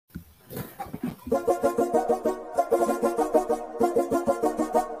And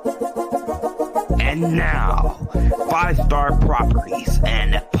now, 5-Star Properties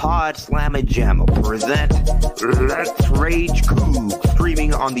and Pod Slamma Jamma present Let's Rage Coogs,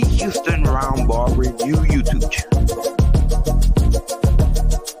 streaming on the Houston Roundball Review YouTube channel.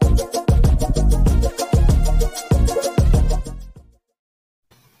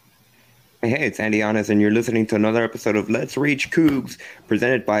 Hey, it's Andy Honest, and you're listening to another episode of Let's Reach Coogs,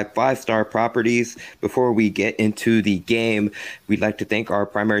 presented by 5-Star Properties. Before we get into the game, we'd like to thank our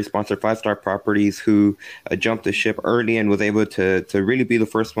primary sponsor, 5-Star Properties, who jumped the ship early and was able to really be the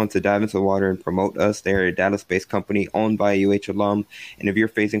first one to dive into the water and promote us. They're a Dallas-based company owned by a UH alum, and if you're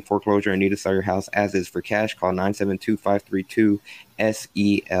facing foreclosure and need to sell your house as is for cash, call 972-532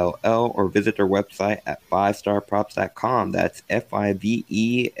 SELL or visit their website at 5starprops.com. That's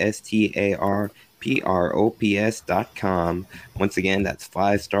FIVESTARPROPS.com. Once again, that's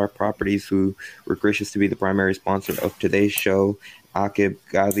 5-Star Properties, who were gracious to be the primary sponsor of today's show. Akib,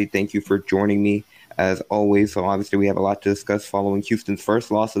 Ghazi, thank you for joining me as always. So obviously we have a lot to discuss following Houston's first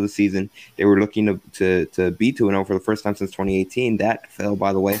loss of the season. They were looking to be 2-0 for the first time since 2018. That fell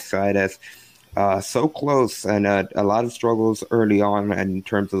by the wayside as so close, and a lot of struggles early on in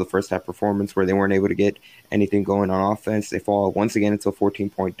terms of the first half performance where they weren't able to get anything going on offense. They fall once again into a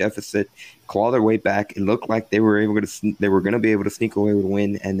 14-point deficit, claw their way back. It looked like they were going to be able to sneak away with a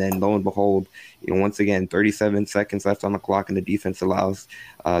win, and then lo and behold, once again, 37 seconds left on the clock, and the defense allows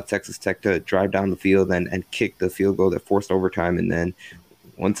Texas Tech to drive down the field and kick the field goal that forced overtime, and then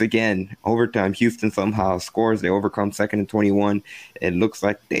once again, overtime, Houston somehow scores. They overcome 2nd and 21. It looks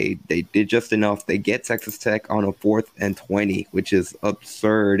like they did just enough. They get Texas Tech on a 4th and 20, which is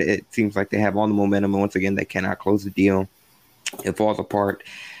absurd. It seems like they have all the momentum, and once again, they cannot close the deal. It falls apart.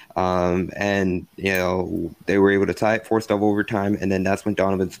 And they were able to tie it, forced double overtime, and then that's when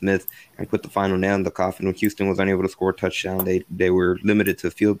Donovan Smith put the final nail in the coffin. When Houston was unable to score a touchdown, they were limited to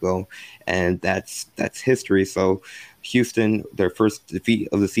field goal, and that's history. So Houston, their first defeat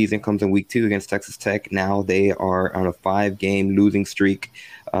of the season comes in week 2 against Texas Tech. Now they are on a 5-game losing streak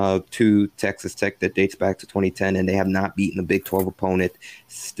to Texas Tech that dates back to 2010, and they have not beaten a Big 12 opponent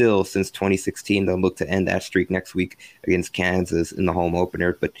still since 2016. They'll look to end that streak next week against Kansas in the home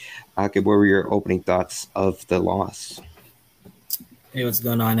opener. But Akib, what were your opening thoughts of the loss? Hey, what's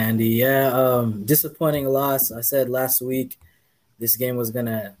going on, Andy? Yeah, disappointing loss. I said last week this game was going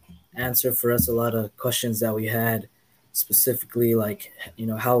to answer for us a lot of questions that we had, specifically like,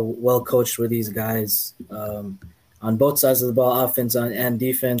 how well coached were these guys on both sides of the ball, offense and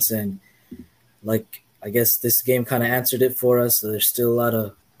defense. And like, I guess this game kind of answered it for us. So there's still a lot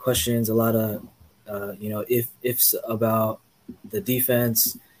of questions, a lot of, ifs about the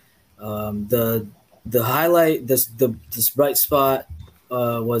defense. The highlight, this bright spot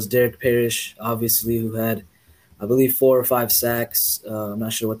was Derek Parrish, obviously, who had, I believe, 4 or 5 sacks. I'm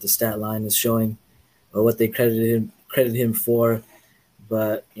not sure what the stat line is showing or what they credited him for.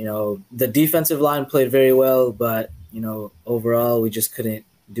 But, the defensive line played very well, but, overall we just couldn't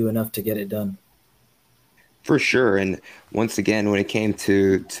do enough to get it done. For sure. And once again, when it came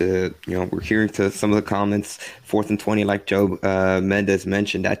to we're hearing to some of the comments, 4th and 20, like Joe Mendez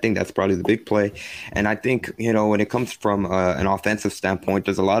mentioned, I think that's probably the big play. And I think, when it comes from an offensive standpoint,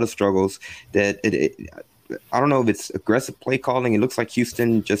 there's a lot of struggles that I don't know if it's aggressive play calling. It looks like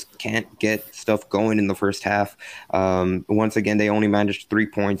Houston just can't get stuff going in the first half. Once again, they only managed 3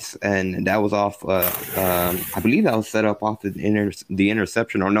 points, and that was off. I believe that was set up off the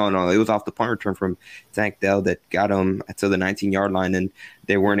interception. Or no, it was off the punt return from Tank Dell that got them to the 19-yard line, and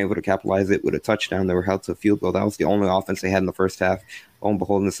they weren't able to capitalize it with a touchdown. They were held to a field goal. That was the only offense they had in the first half. Lo and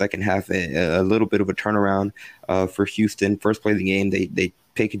behold, in the second half, a little bit of a turnaround for Houston. First play of the game, they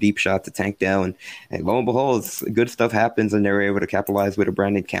take a deep shot to Tank Dell, and lo and behold, good stuff happens, and they were able to capitalize with a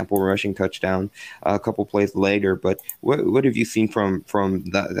Brandon Campbell rushing touchdown a couple plays later. But what have you seen from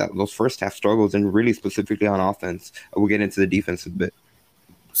those first half struggles, and really specifically on offense? We'll get into the defense a bit.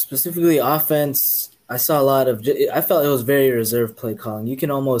 Specifically offense, I saw a lot of – I felt it was very reserved play calling. You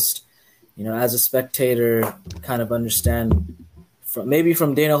can almost, as a spectator, kind of understand from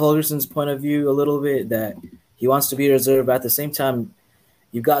Dana Holgerson's point of view a little bit that he wants to be reserved. But at the same time,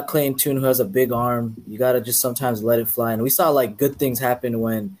 you've got Clayton Tune, who has a big arm. You got to just sometimes let it fly. And we saw, good things happen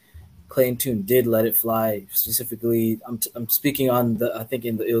when Clayton Tune did let it fly. Specifically, I'm speaking on I think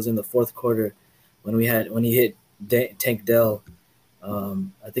it was in the fourth quarter when he hit Tank Dell.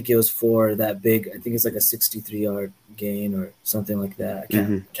 I think it was for that big, I think it's like a 63-yard gain or something like that. I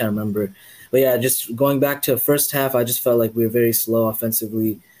can't remember. But yeah, just going back to first half, I just felt like we were very slow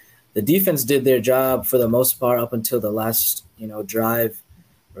offensively. The defense did their job for the most part up until the last, drive.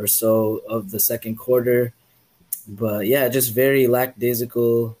 or so of the second quarter. But yeah, just very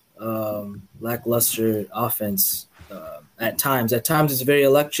lackadaisical, lackluster offense. At times, it's very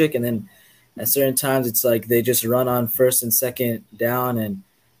electric, and then at certain times, it's like they just run on first and second down and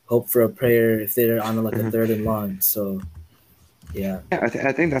hope for a prayer if they're on like a Mhm. third and long. So yeah, Yeah,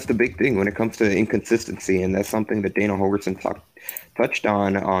 I think that's the big thing when it comes to inconsistency, and that's something that Dana Holgorsen touched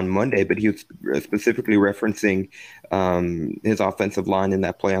on Monday. But he was specifically referencing his offensive line in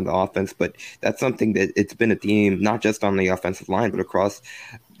that play on the offense. But that's something that it's been a theme, not just on the offensive line, but across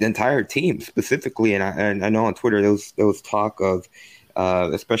the entire team specifically. And I know on Twitter there was talk of,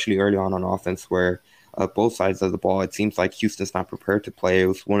 especially early on offense, where both sides of the ball, it seems like Houston's not prepared to play. It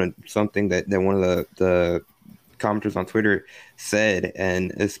was something that one of the commenters on Twitter said, and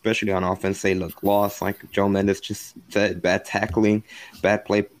especially on offense, they look lost. Like Joe Mendes just said, bad tackling, bad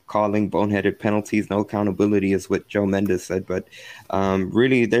play calling, boneheaded penalties, no accountability is what Joe Mendes said. But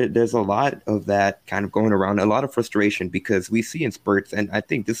really, there's a lot of that kind of going around, a lot of frustration because we see in spurts, and I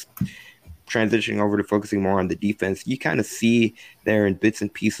think this transitioning over to focusing more on the defense, you kind of see there in bits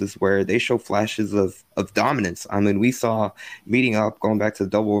and pieces where they show flashes of dominance. I mean, we saw meeting up, going back to the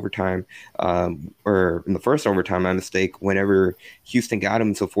double overtime, or in the first overtime, my mistake, whenever Houston got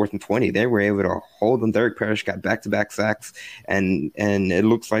them to 4th and 20, they were able to hold them. Derek Parrish got back-to-back sacks, and it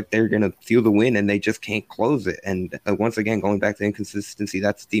looks like they're going to seal the win, and they just can't close it. And once again, going back to inconsistency,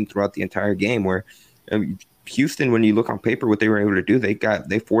 that's the theme throughout the entire game where Houston, when you look on paper, what they were able to do,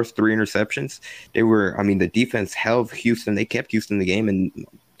 they forced 3 interceptions. I mean, the defense held Houston. They kept Houston in the game, and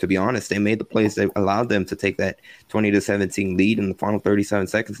to be honest, they made the plays that allowed them to take that 20-17 lead in the final 37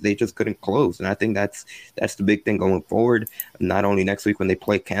 seconds. They just couldn't close, and I think that's the big thing going forward. Not only next week when they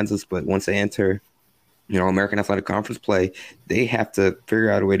play Kansas, but once they enter, American Athletic Conference play, they have to figure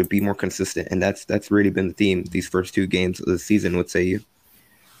out a way to be more consistent, and that's really been the theme these first 2 games of the season. Would say you.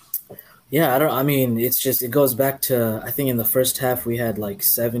 yeah. I mean, it's just it goes back to I think in the first half we had like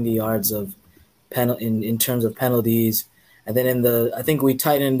 70 yards of in terms of penalties, and then I think we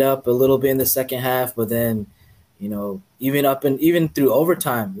tightened up a little bit in the second half, but then even through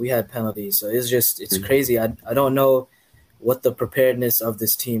overtime we had penalties. So it's Mhm. crazy. I don't know what the preparedness of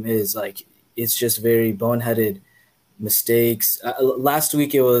this team is. Like it's just very boneheaded mistakes. Last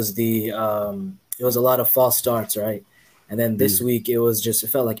week it was a lot of false starts, right? And then this Mhm. week it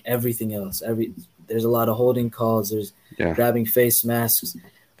felt like everything else. There's a lot of holding calls. There's Yeah. grabbing face masks.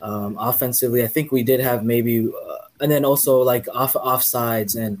 Offensively, I think we did have maybe, and then also like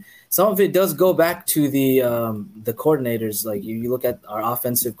offsides, and some of it does go back to the coordinators. Like you look at our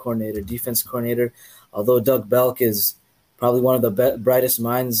offensive coordinator, defense coordinator. Although Doug Belk is probably one of the brightest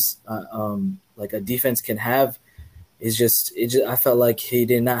minds like a defense can have, I felt like he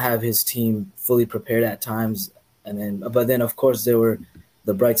did not have his team fully prepared at times, but then of course there were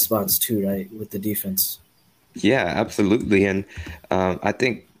the bright spots too, right, with the defense. Yeah, absolutely. And I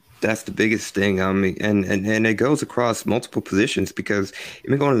think that's the biggest thing. And it goes across multiple positions because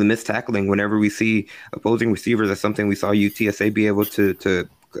even going to the missed tackling, whenever we see opposing receivers, that's something we saw UTSA be able to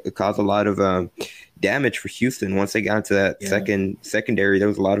cause a lot of damage for Houston. Once they got into that Yeah. secondary, there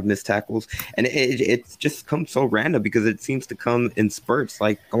was a lot of missed tackles, and it just comes so random because it seems to come in spurts.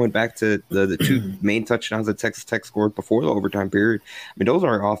 Like going back to the 2 main touchdowns that Texas Tech scored before the overtime period. I mean, those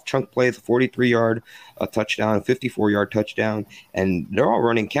are off chunk plays, a 43-yard touchdown, a 54-yard touchdown, and they're all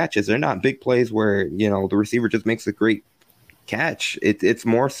running catches. They're not big plays where the receiver just makes a great catch. It's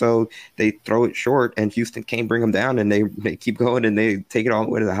more so they throw it short and Houston can't bring them down, and they keep going and they take it all the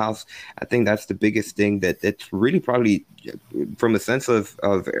way to the house. I think that's the biggest thing that's really probably from a sense of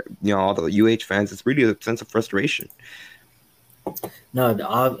all the UH fans, it's really a sense of frustration. No,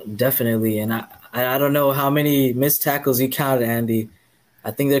 definitely, and I don't know how many missed tackles you counted, Andy.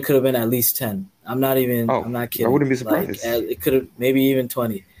 I think there could have been at least 10. Oh, I'm not I kidding. wouldn't be Like surprised. it could have maybe even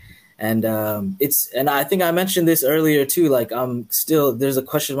 20. And and I think I mentioned this earlier too. Like there's a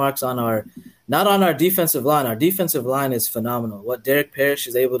question marks on not on our defensive line. Our defensive line is phenomenal. What Derek Parrish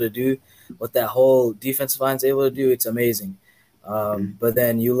is able to do, what that whole defensive line is able to do, it's amazing. Mhm. But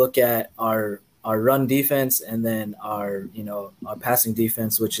then you look at our run defense and then our passing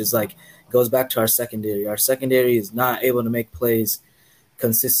defense, which is like goes back to our secondary. Our secondary is not able to make plays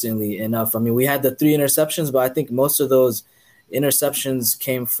consistently enough. I mean, we had the 3 interceptions, but I think most of those interceptions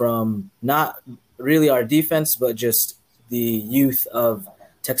came from not really our defense, but just the youth of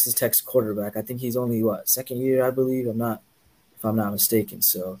Texas Tech's quarterback. I think he's only second year, I believe. If I'm not mistaken.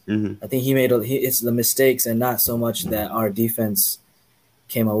 So Mhm. I think it's the mistakes and not so much that our defense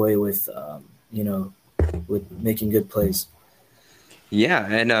came away with, with making good plays. Yeah,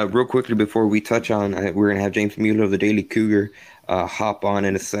 and real quickly before we touch on, we're gonna have James Mueller of the Daily Cougar hop on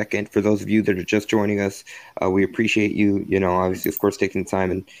in a second. For those of you that are just joining us, we appreciate you, obviously, of course, taking the time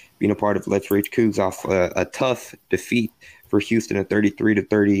and being a part of Let's Rage Coogs off a tough defeat for Houston, a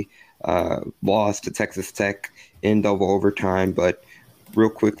 33-30 loss to Texas Tech in double overtime. But real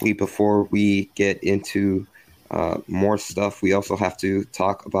quickly, before we get into more stuff, we also have to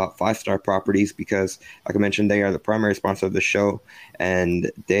talk about 5-Star Properties because, like I mentioned, they are the primary sponsor of the show,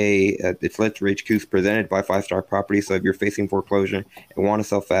 and it's Let's Rage Coogs presented by 5-Star Properties. So if you're facing foreclosure and want to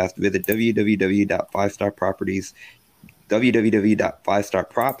sell fast, visit www.5starproperties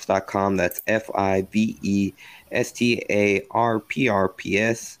www.5starprops.com. That's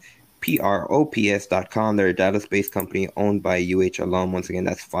FIVESTARPRPS.com. They're a Dallas-based company owned by a UH alum. Once again,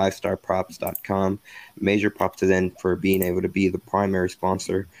 that's 5starprops.com. Major props to them for being able to be the primary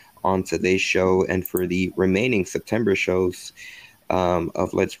sponsor on today's show and for the remaining September shows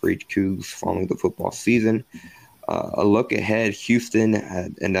of Let's Rage Coogs following the football season. A look ahead, Houston,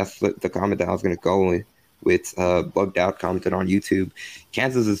 and that's the comment that I was going to go with Bugged Out commented on YouTube.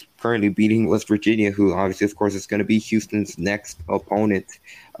 Kansas is currently beating West Virginia, who obviously, of course, is going to be Houston's next opponent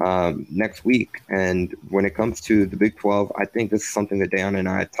next week. And when it comes to the Big 12, I think this is something that Dan and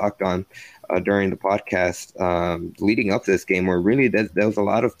I had talked on during the podcast leading up to this game, where really there was a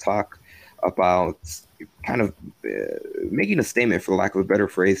lot of talk about kind of making a statement, for lack of a better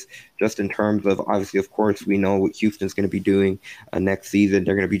phrase, just in terms of, obviously, of course, we know what Houston's going to be doing next season.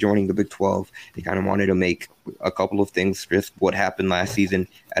 They're going to be joining the Big 12. They kind of wanted to make a couple of things, just what happened last season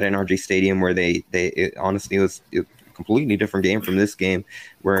at NRG Stadium, where it honestly was a completely different game from this game,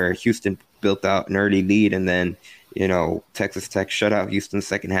 where Houston built out an early lead and then, Texas Tech shut out Houston's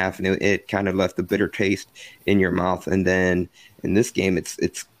second half, and it kind of left a bitter taste in your mouth. And then in this game,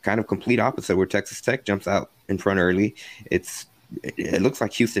 it's kind of complete opposite, where Texas Tech jumps out in front early. It looks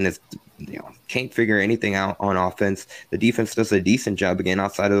like Houston is, can't figure anything out on offense. The defense does a decent job again,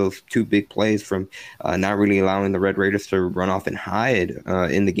 outside of those two big plays from not really allowing the Red Raiders to run off and hide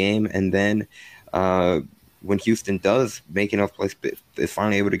in the game. And then when Houston does make enough plays, is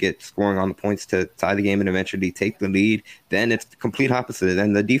finally able to get scoring on the points to tie the game and eventually take the lead, then it's the complete opposite.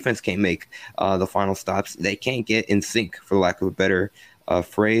 Then the defense can't make the final stops. They can't get in sync, for lack of a better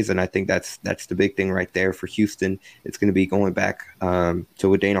phrase. And I think that's the big thing right there for Houston. It's going to be going back to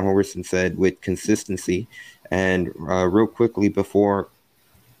what Dana Holgorsen said with consistency. And real quickly before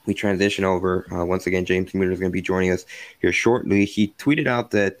we transition over, once again, James Mueller is going to be joining us here shortly. He tweeted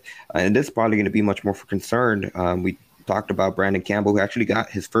out that, and this is probably going to be much more for concern, we talked about Brandon Campbell, who actually got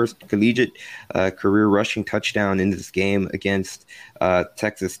his first collegiate career rushing touchdown in this game against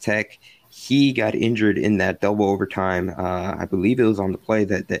Texas Tech. He got injured in that double overtime. I believe it was on the play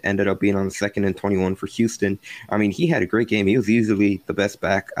that ended up being on the 2nd and 21 for Houston. I mean, he had a great game. He was easily the best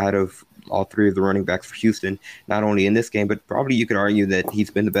back out of all three of the running backs for Houston, not only in this game, but probably you could argue that he's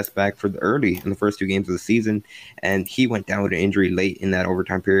been the best back for in the first two games of the season. And he went down with an injury late in that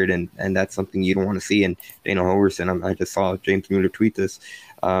overtime period, and that's something you don't want to see. And Dana Holgorsen, I just saw James Mueller tweet this,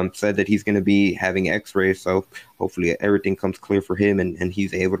 said that he's going to be having x-rays, so hopefully everything comes clear for him and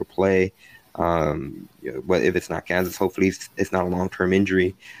he's able to play. If it's not Kansas, hopefully it's not a long-term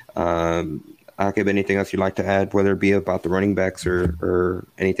injury. Akib, anything else you'd like to add, whether it be about the running backs or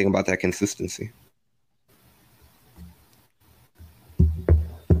anything about that consistency?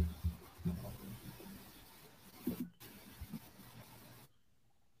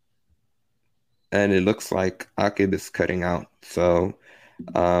 And it looks like Akib is cutting out. So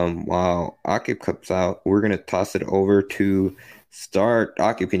while Akib cuts out, we're going to toss it over to start.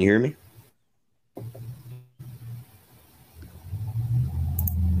 Akib, can you hear me?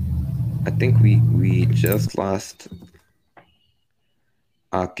 I think we just lost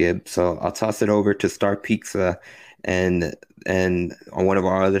Akib, so I'll toss it over to Star Pizza and on one of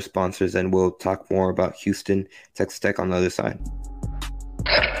our other sponsors, and we'll talk more about Houston, Texas Tech on the other side.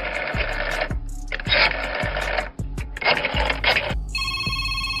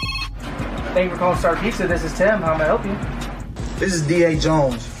 Thank you for calling Star Pizza. This is Tim. How may I help you? This is D.A.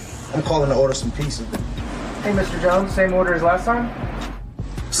 Jones. I'm calling to order some pizza. Hey, Mr. Jones. Same order as last time?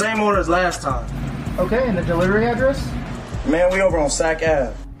 Same order as last time. Okay, and the delivery address? Man, we over on Sac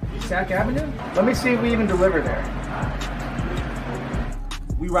Ave. Sac Avenue? Let me see if we even deliver there.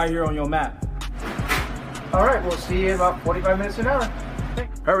 We right here on your map. All right, we'll see you in about 45 minutes to an hour.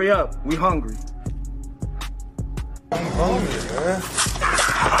 Hurry up. We hungry. I'm hungry, man.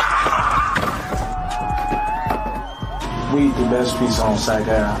 We eat the best pizza on Sac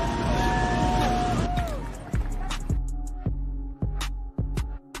Ave.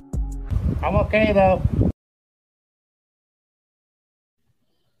 I'm okay, though.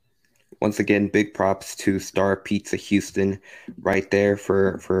 once again, big props to Star Pizza Houston right there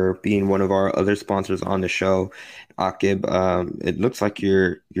for being one of our other sponsors on the show. Akib, it looks like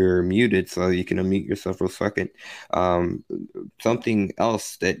you're muted, so you can unmute yourself for a second. Um, Something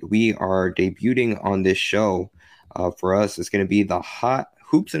else that we are debuting on this show for us is going to be the Hot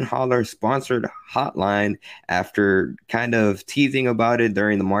Hoops and Holler sponsored hotline after kind of teasing about it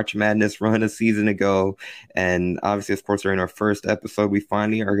during the March Madness run a season ago. And obviously, of course, during our first episode, we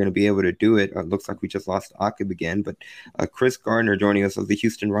finally are going to be able to do it. It looks like we just lost Akib again, but Chris Gardner joining us of the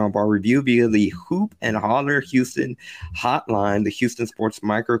Houston Roundball Review via the Hoop and Holler Houston hotline, the Houston Sports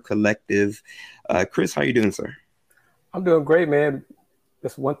Micro Collective. Chris, how you doing, sir? I'm doing great, man.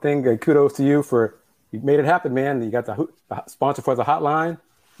 That's one thing. Kudos to you you made it happen, man. You got the sponsor for the hotline.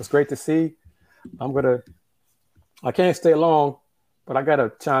 It's great to see. I can't stay long, but I got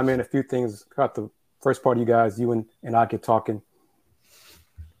to chime in a few things about the first part of you guys, you and I get talking.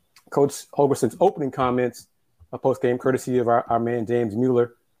 Coach Holgerson's opening comments, a post-game courtesy of our man, James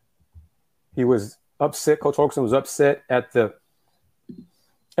Mueller. He was upset. Coach Holgerson was upset at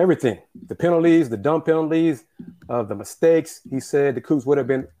everything, the penalties, the dumb penalties, the mistakes. He said the Cougs would have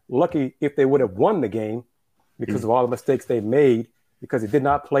been lucky if they would have won the game because of all the mistakes they made, because it did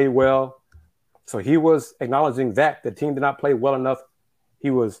not play well. So he was acknowledging that the team did not play well enough. He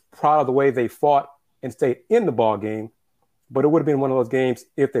was proud of the way they fought and stayed in the ball game. But it would have been one of those games,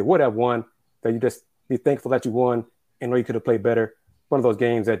 if they would have won, that you just be thankful that you won and know you could have played better. One of those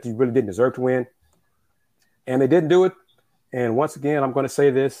games that you really didn't deserve to win. And they didn't do it. And once again, I'm going to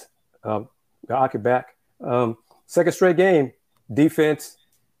say this, got Aki back. Second straight game, defense,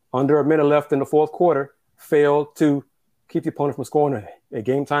 under a minute left in the fourth quarter, failed to keep the opponent from scoring a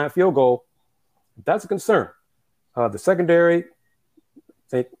game-time field goal. That's a concern. The secondary,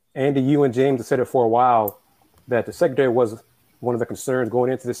 Andy, you and James have said it for a while, that the secondary was one of the concerns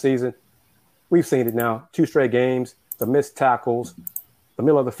going into the season. We've seen it now, 2 straight games, the missed tackles, the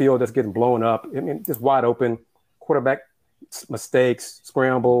middle of the field that's getting blown up. I mean, just wide open, quarterback mistakes,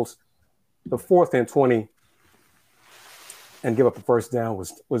 scrambles. The 4th and 20 and give up a first down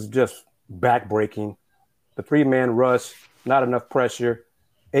was just backbreaking. The 3-man rush, not enough pressure,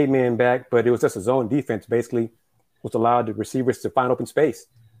 8-man back, but it was just a zone defense basically, which allowed the receivers to find open space.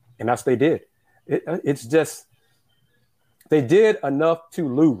 And that's what they did. It's just, they did enough to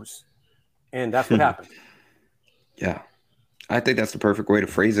lose. And that's what happened. Yeah. I think that's the perfect way to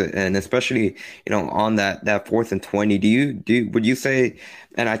phrase it. And especially, on that 4th and 20, would you say,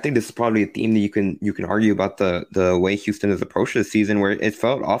 and I think this is probably a theme that you can argue about the way Houston has approached this season, where it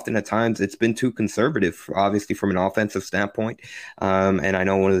felt often at times it's been too conservative, obviously from an offensive standpoint. And I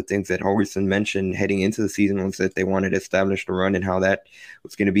know one of the things that Holgerson mentioned heading into the season was that they wanted to establish the run and how that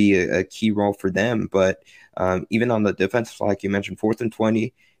was going to be a key role for them. But even on the defensive side, like you mentioned, 4th and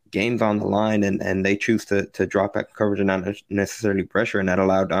 20, games on the line, and they choose to drop back coverage and not necessarily pressure, and that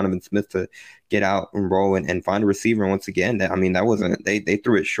allowed Donovan Smith to get out and roll and find a receiver. And once again, that wasn't, they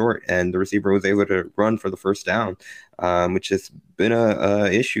threw it short, and the receiver was able to run for the first down, which has been a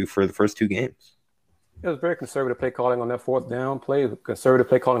issue for the first 2 games. It was very conservative play calling on that 4th down play, conservative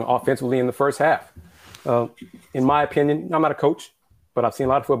play calling offensively in the first half. In my opinion, I'm not a coach, but I've seen a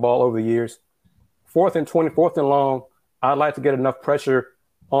lot of football over the years. 4th and 20, 4th and long, I'd like to get enough pressure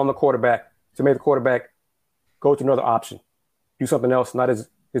on the quarterback to make the quarterback go to another option, do something else, not his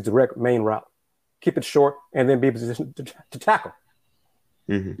direct main route. Keep it short and then be in position to tackle.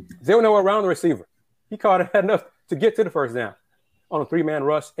 Mm-hmm. They were nowhere around the receiver. He caught it enough to get to the first down on a 3-man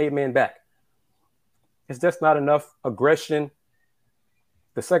rush, 8-man back. It's just not enough aggression.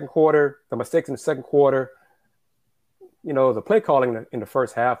 The second quarter, the mistakes in the second quarter, the play calling in the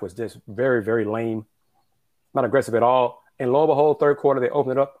first half was just very, very lame, not aggressive at all. And lo and behold, third quarter, they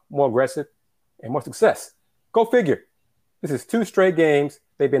opened it up more aggressive and more success. Go figure. This is 2 straight games.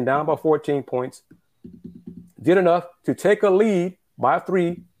 They've been down by 14 points. Did enough to take a lead by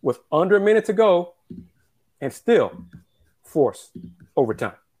 3 with under a minute to go and still force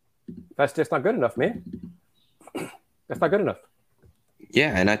overtime. That's just not good enough, man. That's not good enough.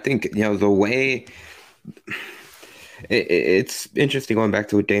 Yeah, and I think, the way it's interesting going back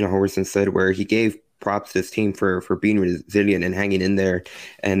to what Dana Holgerson said, where he gave props to his team for being resilient and hanging in there.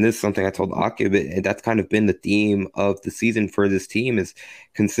 And this is something I told Akib, that's kind of been the theme of the season for this team, is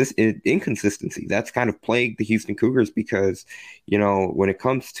inconsistency. That's kind of plagued the Houston Cougars because, when it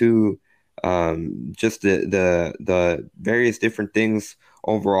comes to just the various different things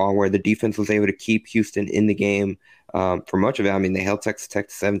overall, where the defense was able to keep Houston in the game for much of it. They held Texas Tech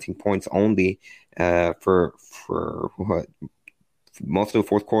to 17 points only for most of the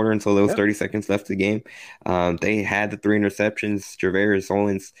fourth quarter until there was 30 seconds left of the game. They had the 3 interceptions. Javarius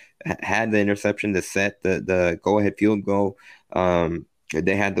Owens had the interception to set the go-ahead field goal.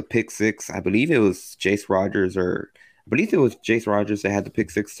 They had the pick six. I believe it was Jace Rogers that had the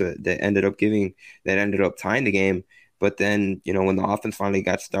pick six that ended up tying the game. But then, when the offense finally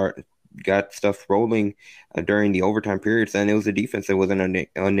got stuff rolling during the overtime periods, then it was the defense that wasn't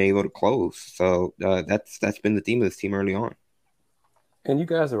unable to close. So that's been the theme of this team early on. And you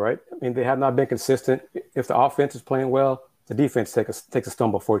guys are right. I mean, they have not been consistent. If the offense is playing well, the defense takes a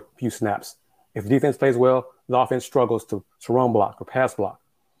stumble for a few snaps. If the defense plays well, the offense struggles to run block or pass block.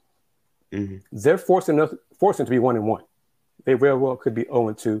 Mm-hmm. They're forcing to be 1-1. They very well could be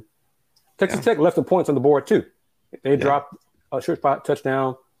 0-2. Texas Tech left some points on the board too. They dropped a short spot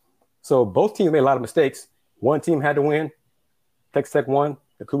touchdown. So both teams made a lot of mistakes. One team had to win. Texas Tech won.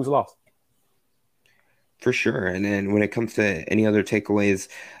 The Cougs lost. For sure. And then when it comes to any other takeaways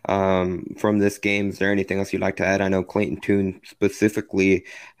from this game, is there anything else you'd like to add? I know Clayton Tune specifically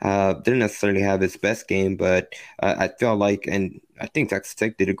didn't necessarily have his best game, but I feel like, and I think Texas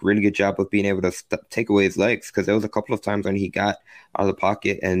Tech did a really good job of being able to take away his legs, because there was a couple of times when he got out of the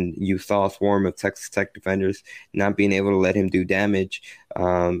pocket and you saw a swarm of Texas Tech defenders not being able to let him do damage.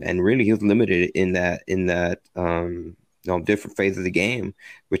 And really he was limited in that different phases of the game,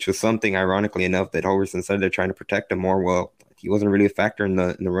 which was something, ironically enough, that Hogerson said they're trying to protect him more. Well, he wasn't really a factor in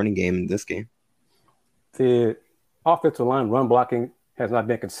the running game in this game. The offensive line run blocking has not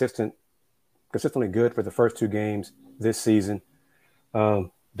been consistently good for the first 2 games this season.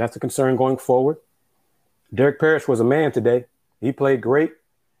 That's a concern going forward. Derek Parrish was a man today. He played great.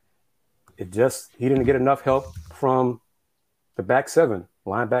 He didn't get enough help from the back 7,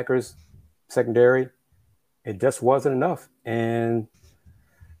 linebackers, secondary. It just wasn't enough. And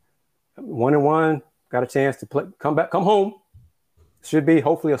 1-1, got a chance to come home. Should be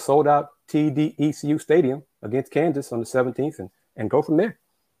hopefully a sold out TD-ECU stadium against Kansas on the 17th and go from there.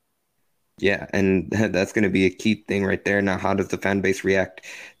 Yeah, and that's going to be a key thing right there. Now, how does the fan base react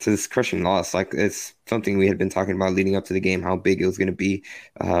to this crushing loss? Like, it's something we had been talking about leading up to the game, how big it was going to be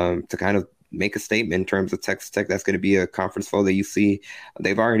to kind of make a statement in terms of Texas Tech. That's going to be a conference foe that you see.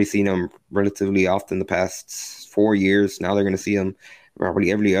 They've already seen them relatively often the past 4 years. Now they're going to see them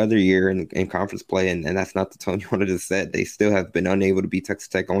probably every other year in conference play, and that's not the tone you wanted to set. They still have been unable to beat Texas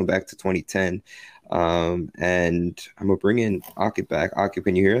Tech going back to 2010. And I'm going to bring in Akib back. Akib,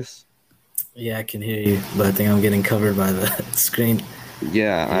 can you hear us? Yeah, I can hear you, but I think I'm getting covered by the screen.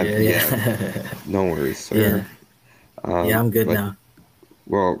 Yeah. No worries, sir. Yeah, I'm good now.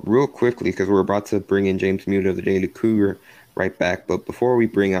 Well, real quickly, because we're about to bring in James Mueller of the Daily Cougar right back. But before we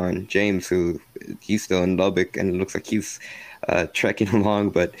bring on James, he's still in Lubbock and it looks like he's trekking along.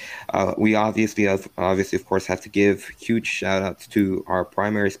 But we obviously, of course, have to give huge shout outs to our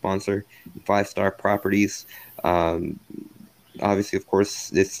primary sponsor, 5 Star Properties. Obviously, of course,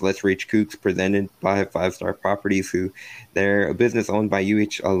 this Let's Reach Coogs presented by 5 Star Properties, they're a business owned by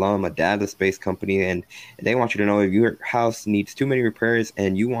UH alum, a Dallas-based company, and they want you to know if your house needs too many repairs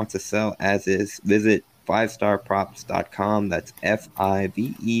and you want to sell as is, visit 5starprops.com. That's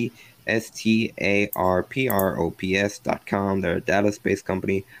FIVESTARPROPS.com. They're a Dallas-based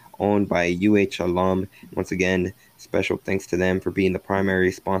company owned by UH alum. Once again, special thanks to them for being the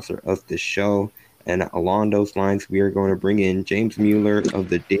primary sponsor of this show. And along those lines, we are going to bring in James Mueller of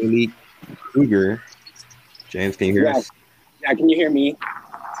the Daily Cougar. James, can you hear us? Yeah, can you hear me?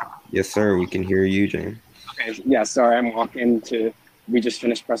 Yes, sir. We can hear you, James. Okay. Yeah, sorry. I'm we just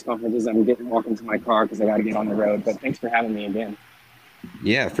finished press conferences. I'm walking to my car because I got to get on the road. But thanks for having me again.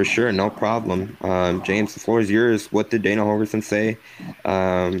 Yeah, for sure. No problem. James, the floor is yours. What did Dana Hogerson say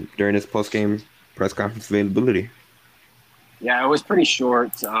during his post-game press conference availability? Yeah, it was pretty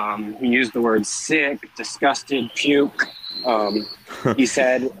short. He used the words sick, disgusted, puke. He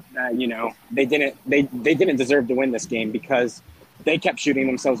said that, they didn't deserve to win this game because they kept shooting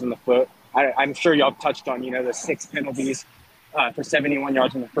themselves in the foot. I'm sure y'all touched on, the 6 penalties for 71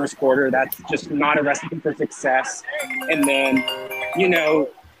 yards in the first quarter. That's just not a recipe for success. And then,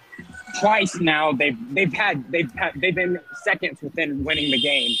 twice now they've been seconds within winning the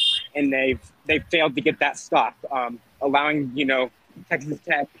game, and they've failed to get that stop, allowing Texas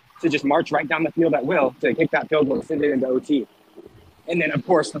Tech to just march right down the field at will to kick that field goal, send it into OT, and then of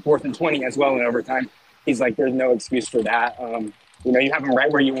course the 4th and 20 as well in overtime. He's like, there's no excuse for that. You have them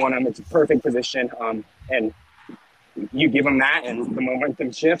right where you want them. It's a perfect position, and you give them that, and the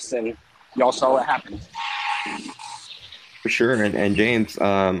momentum shifts, and y'all saw what happened. For sure. And James,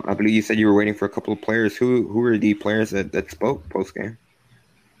 I believe you said you were waiting for a couple of players. Who were the players that spoke post game?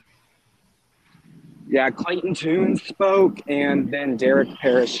 Yeah, Clayton Tune spoke, and then Derek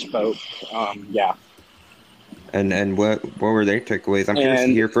Parrish spoke. Yeah. And what were their takeaways? I'm curious to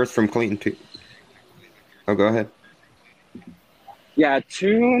And hear first from Clayton too. Oh, go ahead. yeah,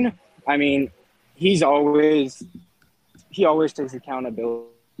 Tune, I mean, he always takes accountability,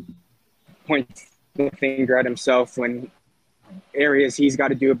 points the finger at himself when areas he's got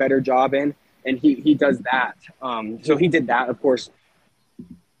to do a better job in, and he does that. So he did that, of course.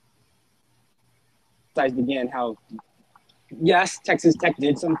 Besides, again, how yes, Texas Tech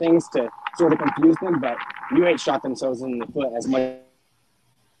did some things to sort of confuse them, but UH shot themselves in the foot as much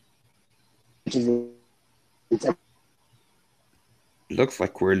as Looks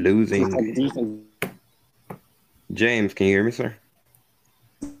like we're losing. defense. James, can you hear me, sir?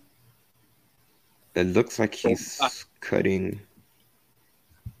 It looks like he's cutting.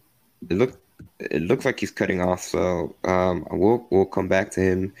 It looks like he's cutting off. So we'll come back to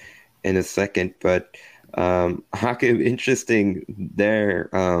him in a second. But Hakeem, interesting there.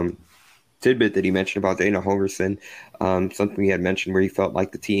 Tidbit that he mentioned about Dana Holgerson, something he had mentioned where he felt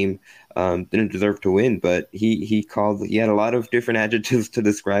like the team didn't deserve to win, but he had a lot of different adjectives to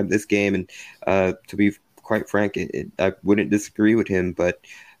describe this game, and to be quite frank, I wouldn't disagree with him. But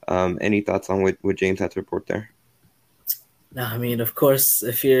any thoughts on what James had to report there? No, I mean, of course,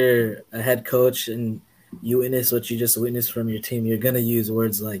 if you're a head coach and you witness what you just witnessed from your team, you're gonna use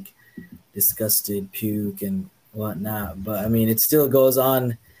words like disgusted, puke, and whatnot. But I mean, it still goes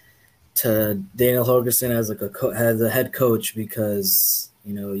on to Daniel Holgerson as as a head coach, because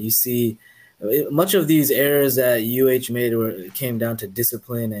you see much of these errors that UH made came down to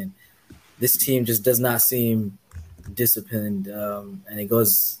discipline, and this team just does not seem disciplined. And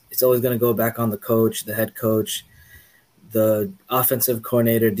it's always going to go back on the coach, the head coach, the offensive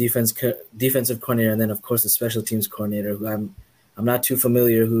coordinator, defensive coordinator, and then of course the special teams coordinator, who I'm not too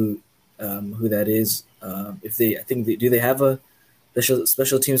familiar who that is. Do they have a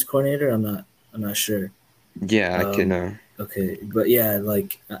special teams coordinator? I'm not sure. Yeah, I can. Okay, but yeah,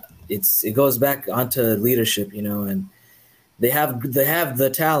 it goes back onto leadership, and they have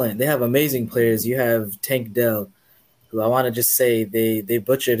the talent. They have amazing players. You have Tank Dell, who I want to just say they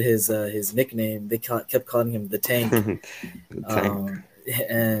butchered his nickname. They kept calling him the Tank. The Tank.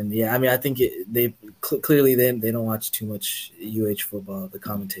 And yeah, I mean, I think they clearly they don't watch too much UH football, the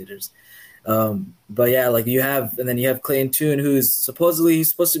commentators. But yeah, you have Clayton Tune, who's supposedly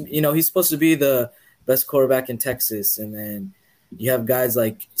supposed to be the best quarterback in Texas, and then you have guys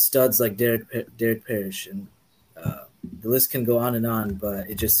like studs like Derek Parrish, and the list can go on and on. But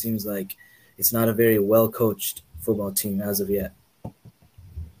it just seems like it's not a very well coached football team as of yet.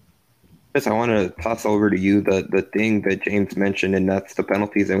 Chris, I want to toss over to you the thing that James mentioned, and that's the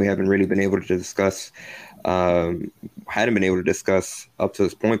penalties that we haven't really been able to discuss. Hadn't been able to discuss up to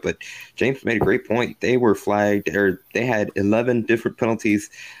this point, but James made a great point. They were flagged, or they had 11 different penalties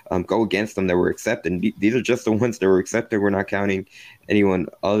go against them that were accepted. These are just the ones that were accepted. We're not counting anyone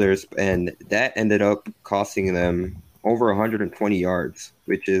others, and that ended up costing them over 120 yards,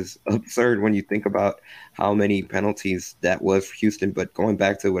 which is absurd when you think about how many penalties that was for Houston. But going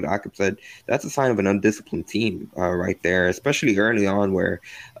back to what Akib said, that's a sign of an undisciplined team right there, especially early on, where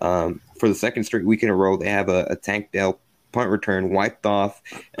for the second straight week in a row, they have a Tank Dell punt return wiped off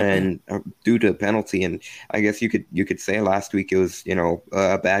and due to a penalty. And I guess you could say last week it was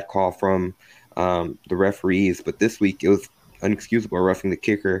a bad call from the referees, but this week it was unexcusable roughing the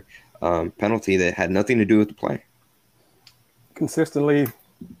kicker penalty that had nothing to do with the play. Consistently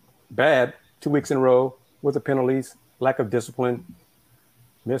bad 2 weeks in a row with the penalties, lack of discipline,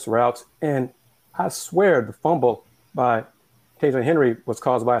 missed routes, and I swear the fumble by Taylor Henry was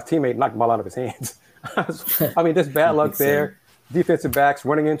caused by his teammate knocking the ball out of his hands. I mean, just bad luck there. Defensive backs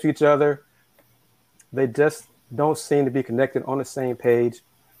running into each other. They just don't seem to be connected on the same page.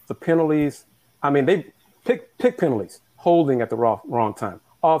 The penalties, I mean, they pick penalties, holding at the wrong time,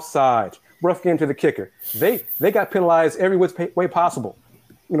 offside, rough game to the kicker. They got penalized every which way possible.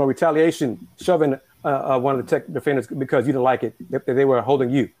 Retaliation, shoving one of the Tech defenders because you didn't like it. They were holding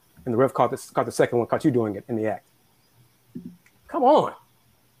you, and the ref caught the second one, caught you doing it in the act. Come on.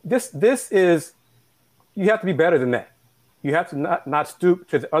 This is, you have to be better than that. You have to not stoop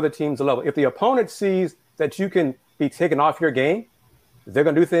to the other team's level. If the opponent sees that you can be taken off your game, they're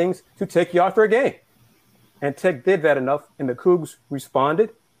going to do things to take you off your game. And Tech did that enough, and the Cougs responded,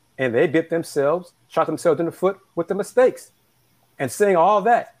 and they bit themselves, shot themselves in the foot with the mistakes. And saying all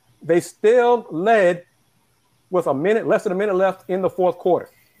that, they still led with less than a minute left in the fourth quarter.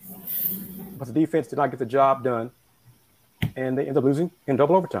 But the defense did not get the job done, and they ended up losing in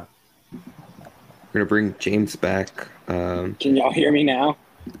double overtime. We're going to bring James back. Can y'all hear me now?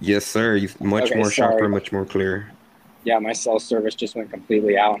 Yes, sir. You much Okay, more sharper, sorry. much more clear. Yeah, my cell service just went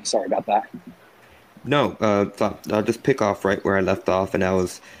completely out. I'm sorry about that. No, so I'll just pick off right where I left off, and that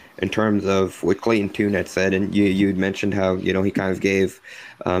was in terms of what Clayton Tune had said, and you'd mentioned how he kind of gave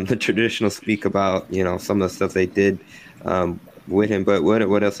the traditional speak about some of the stuff they did with him. But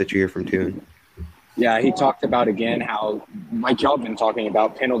what else did you hear from Tune? Yeah, he talked about again how, like y'all been talking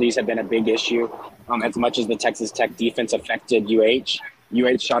about, penalties have been a big issue. As much as the Texas Tech defense affected UH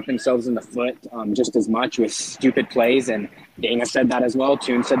shot themselves in the foot just as much with stupid plays, and Dana said that as well.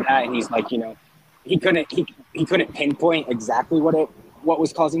 Tune said that, and he's like, he couldn't pinpoint exactly what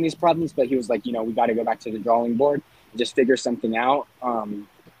was causing these problems, but he was like, we got to go back to the drawing board, and just figure something out. And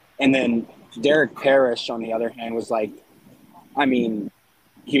then Derek Parrish, on the other hand, was like, I mean,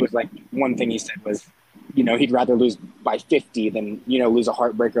 he was like, one thing he said was, he'd rather lose by 50 than, lose a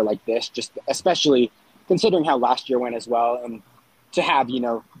heartbreaker like this, just especially considering how last year went as well. And to have,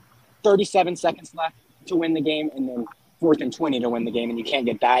 37 seconds left to win the game and then 4th and 20 to win the game, and you can't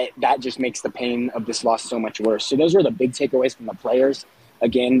get that just makes the pain of this loss so much worse. So those were the big takeaways from the players.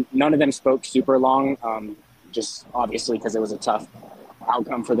 Again, none of them spoke super long, just obviously because it was a tough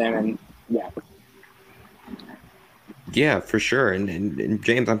outcome for them. And yeah. Yeah, for sure. And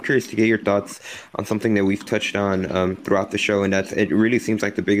James, I'm curious to get your thoughts on something that we've touched on throughout the show, and that's it really seems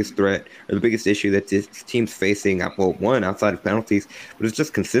like the biggest threat or the biggest issue that this team's facing, well, one, outside of penalties, but it's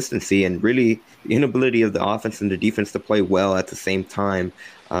just consistency and really the inability of the offense and the defense to play well at the same time.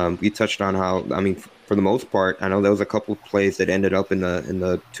 We touched on how, I mean, for the most part, I know there was a couple of plays that ended up in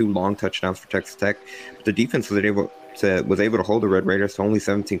the two long touchdowns for Texas Tech, but the defense was able to hold the Red Raiders to only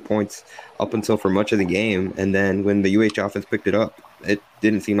 17 points up until for much of the game. And then when the UH offense picked it up, it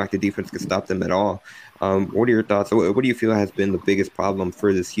didn't seem like the defense could stop them at all. What are your thoughts? What do you feel has been the biggest problem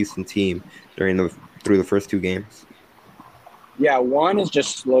for this Houston team through the first two games? Yeah, one is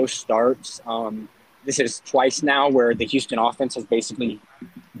just slow starts. This is twice now where the Houston offense has basically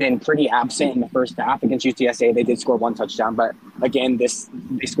been pretty absent in the first half. Against UTSA, they did score one touchdown, but again, they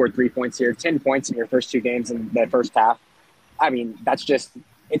scored 3 points here, 10 points in your first two games in the first half. I mean,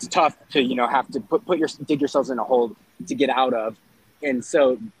 it's tough to have to dig yourselves in a hole to get out of, and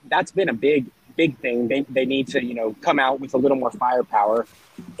so that's been a big thing. They need to come out with a little more firepower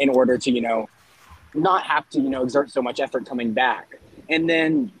in order to not have to exert so much effort coming back. And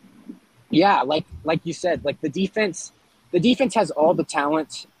then yeah, like you said, like the defense has all the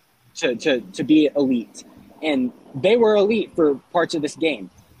talent to be elite, and they were elite for parts of this game,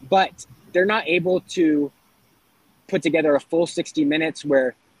 but they're not able to put together a full 60 minutes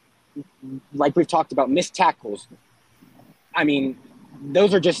where, like we've talked about, missed tackles. I mean,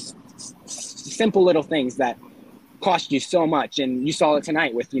 those are just simple little things that cost you so much, and you saw it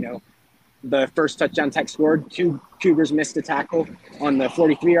tonight with the first touchdown Tech scored. Two Cougars missed a tackle on the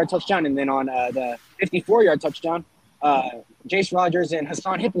 43-yard touchdown, and then on the 54-yard touchdown, Jace Rogers and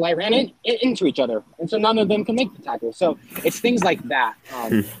Hassan Hippolyte ran into each other, and so none of them can make the tackle. So it's things like that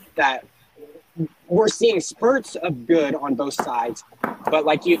that we're seeing spurts of good on both sides, but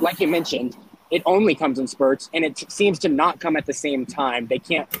like you mentioned, it only comes in spurts, and it seems to not come at the same time.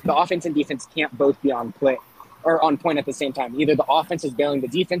 The offense and defense can't both be on point at the same time. Either the offense is bailing the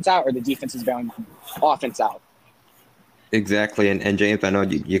defense out or the defense is bailing the offense out. Exactly. And James, I know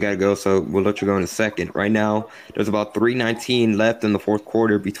you got to go, so we'll let you go in a second. Right now, there's about 3:19 left in the fourth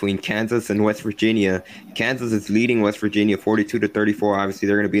quarter between Kansas and West Virginia. Kansas is leading West Virginia 42-34. Obviously,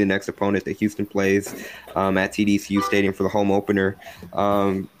 they're going to be the next opponent that Houston plays at TDCU Stadium for the home opener.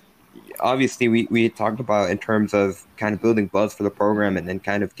 Obviously, we had talked about in terms of kind of building buzz for the program and then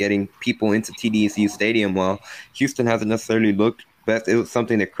kind of getting people into TDCU Stadium. Well, Houston hasn't necessarily looked best. It was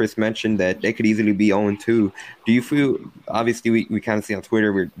something that Chris mentioned that they could easily be 0-2. Do you feel, obviously, we kind of see on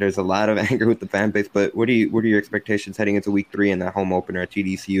Twitter where there's a lot of anger with the fan base, but what are your expectations heading into week 3 in that home opener at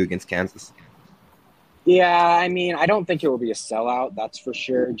TDCU against Kansas? Yeah, I mean, I don't think it will be a sellout, that's for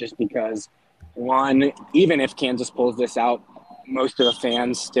sure, just because, one, even if Kansas pulls this out, most of the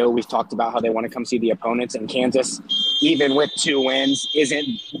fans still, we've talked about how they want to come see the opponents, and Kansas, even with 2 wins, isn't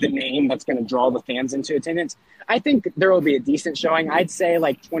the name that's going to draw the fans into attendance. I think there will be a decent showing. I'd say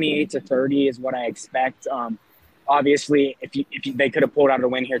like 28-30 is what I expect. Obviously, if they could have pulled out a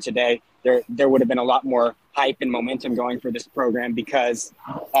win here today, there would have been a lot more hype and momentum going for this program because,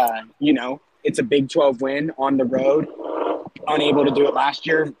 it's a Big 12 win on the road. Unable to do it last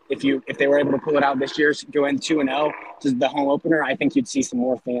year. If they were able to pull it out this year, go in 2-0 to the home opener, I think you'd see some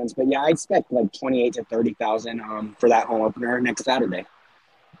more fans. But yeah, I expect like 28,000 to 30,000 for that home opener next Saturday.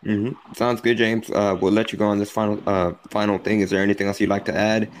 Mm-hmm. Sounds good, James. We'll let you go on this final thing. Is there anything else you'd like to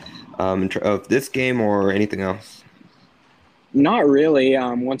add of this game or anything else? Not really.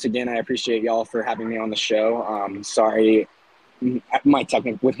 Once again, I appreciate y'all for having me on the show. Sorry, with my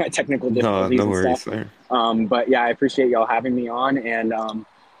technical No, difficulties no and worries, stuff. sir. But yeah, I appreciate y'all having me on, and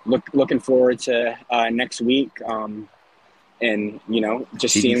looking forward to next week. And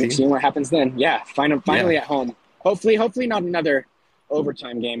just TBC? seeing what happens then. Yeah, Yeah. finally at home. Hopefully not another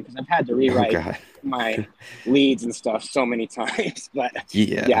overtime game, because I've had to Oh rewrite God. my leads and stuff so many times. But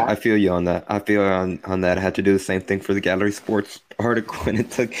Yeah, yeah, I feel you on that. I feel on that. I had to do the same thing for the Gallery Sports article, and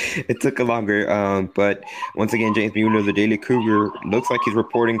it took a longer. But once again, James Mueller of the Daily Cougar looks like he's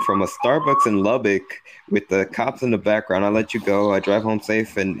reporting from a Starbucks in Lubbock with the cops in the background. I'll let you go. Drive home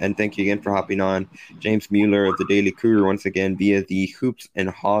safe, and thank you again for hopping on, James Mueller of the Daily Cougar once again via the Hoops and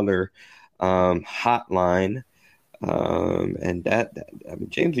Holler hotline. And I mean,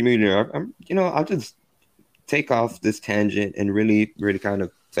 James Mueller, I'll just take off this tangent and really, really kind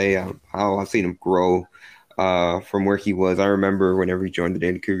of say how I've seen him grow from where he was. I remember whenever he joined the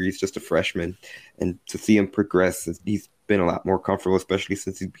Daily Cougar, he's just a freshman, and to see him progress, he's been a lot more comfortable, especially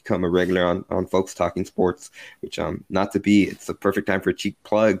since he's become a regular on Folks Talking Sports, which not to be, it's a perfect time for a cheap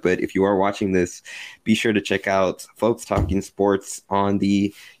plug, but if you are watching this, be sure to check out Folks Talking Sports on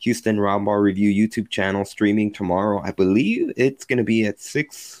the Houston Roundball Review YouTube channel, streaming tomorrow. I believe it's going to be at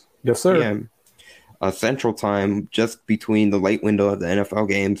 6 Yes, sir. p.m. Central Time, just between the late window of the NFL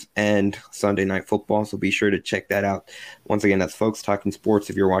games and Sunday Night Football. So be sure to check that out. Once again, that's Folks Talking Sports.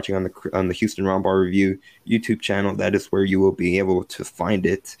 If you're watching on the Houston Roundball Review YouTube channel, that is where you will be able to find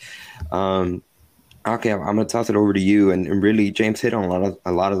it. Okay, I'm going to toss it over to you, and really, James hit on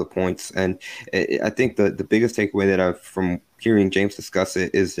a lot of the points, and I think the biggest takeaway that I've from hearing James discuss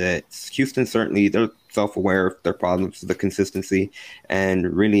it is that Houston, certainly they're self-aware of their problems, the consistency,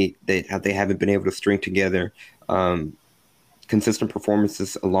 and really they haven't been able to string together consistent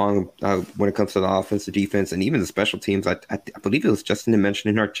performances along when it comes to the offense, the defense, and even the special teams. I believe it was Justin that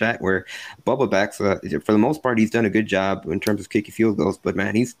mentioned in our chat where Bubba Backs, for the most part, he's done a good job in terms of kicking field goals. But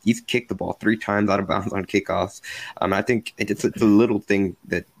man, he's kicked the ball 3 times out of bounds on kickoffs. I think it's a little thing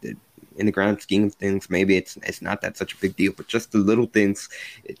that in the grand scheme of things, maybe it's not that such a big deal, but just the little things,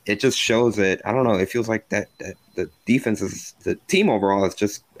 it just shows that, I don't know, it feels like that the defense is, the team overall is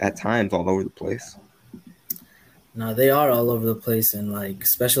just at times all over the place. No, they are all over the place, and like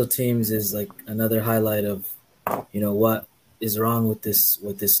special teams is like another highlight of, what is wrong with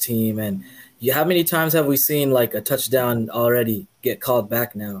this team. And how many times have we seen like a touchdown already get called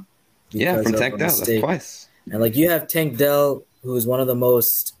back now Yeah, because from of Tank a Dell, that's mistake? twice. And like you have Tank Dell, who is one of the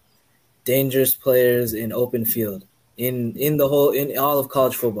most dangerous players in open field in all of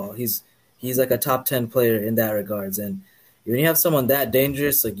college football. He's like a top 10 player in that regards. And when you have someone that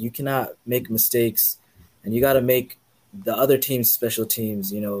dangerous, like you cannot make mistakes, and you got to make the other team's special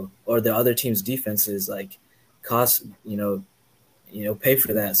teams, or the other team's defenses like cost, pay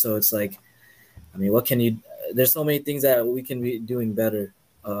for that. So it's like, I mean, what can you? There's so many things that we can be doing better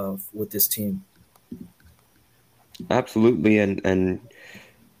with this team. Absolutely, and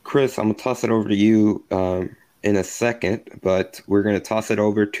Chris, I'm gonna toss it over to you in a second, but we're gonna toss it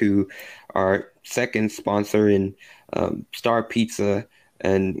over to our second sponsor in Star Pizza.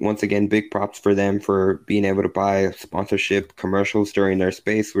 And once again, big props for them for being able to buy sponsorship commercials during their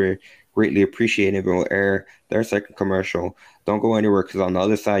space. We're greatly appreciative. We'll air their second commercial. Don't go anywhere, because on the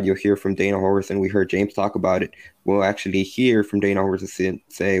other side, you'll hear from Dana Horson. We heard James talk about it. We'll actually hear from Dana Horson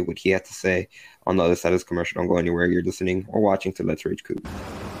say what he had to say on the other side of this commercial. Don't go anywhere. You're listening or watching to Let's Rage Cougs.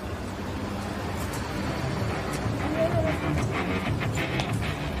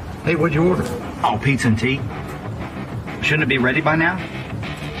 Hey, what'd you order? Oh, pizza and tea. Shouldn't it be ready by now?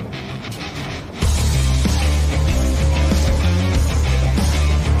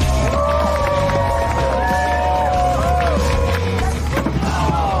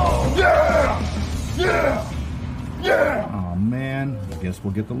 Yeah! Oh, man. I guess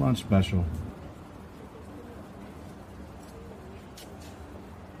we'll get the lunch special.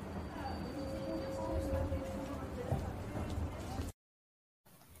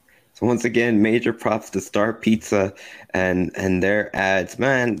 So once again, major props to Star Pizza and their ads.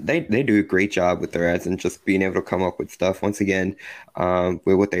 Man, they do a great job with their ads and just being able to come up with stuff. Once again,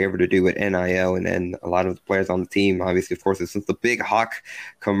 with what they're able to do with NIL, and then a lot of the players on the team. Obviously, of course, it's the Big Hawk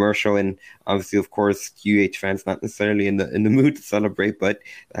commercial, and obviously, of course, UH fans not necessarily in the mood to celebrate, but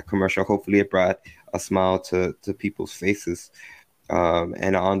that commercial, hopefully, it brought a smile to people's faces.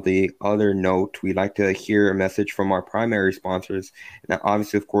 And on the other note, we like to hear a message from our primary sponsors. Now,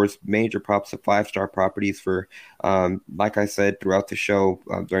 obviously, of course, major props to 5-Star Properties for, like I said, throughout the show,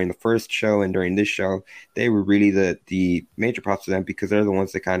 during the first show and during this show, they were really the major props to them, because they're the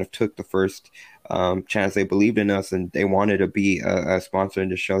ones that kind of took the first chance. They believed in us and they wanted to be a sponsor in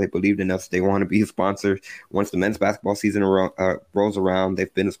the show. They believed in us. They want to be a sponsor. Once the men's basketball season rolls around,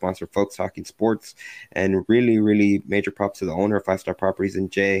 they've been a sponsor of Folks Talking Sports. And really, really major props to the owner of 5 Star Properties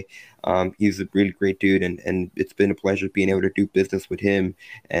and Jay. He's a really great dude, and it's been a pleasure being able to do business with him.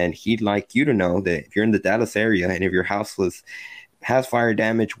 And he'd like you to know that if you're in the Dallas area and if your house has fire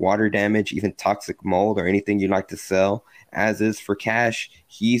damage, water damage, even toxic mold or anything you'd like to sell, as is for cash,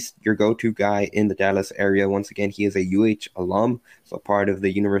 he's your go-to guy in the Dallas area. Once again, he is a UH alum, so part of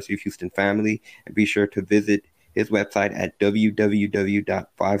the University of Houston family. And be sure to visit his website at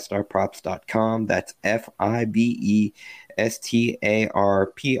www.5starprops.com. That's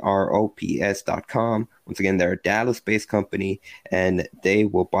FIBESTARPROPS.com. Once again, they're a Dallas-based company, and they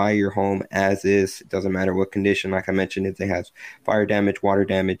will buy your home as is. It doesn't matter what condition. Like I mentioned, if they have fire damage, water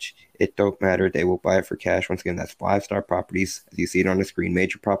damage, it don't matter. They will buy it for cash. Once again, that's 5 Star Properties. As you see it on the screen,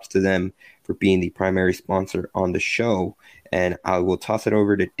 major props to them for being the primary sponsor on the show. And I will toss it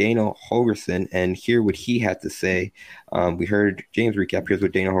over to Dana Holgerson and hear what he had to say. We heard James recap. Here's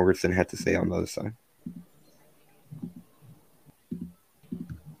what Dana Holgerson had to say on the other side.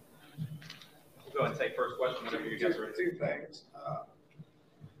 Go ahead and take first question whenever you guys are ready. Two things.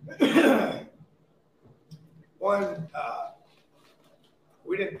 One,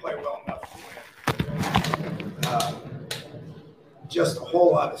 we didn't play well enough to win. Just a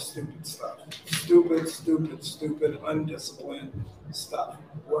whole lot of stupid stuff. Stupid, undisciplined stuff.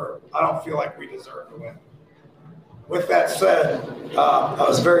 I don't feel like we deserve to win. With that said, I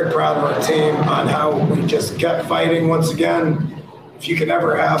was very proud of our team on how we just kept fighting once again. If you can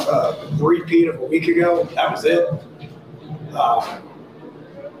ever have a repeat of a week ago, that was it.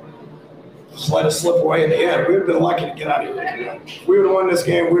 Just let us slip away in the end. We would have been lucky to get out of here. If we would have won this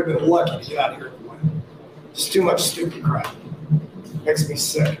game, we would have been lucky to get out of here and win. Just too much stupid crap. Makes me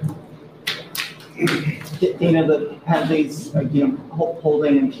sick. Dana, the penalties,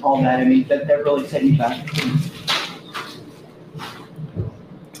 holding and all that, I mean, that really set you back.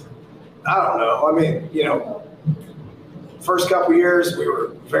 I don't know. I mean, first couple years, we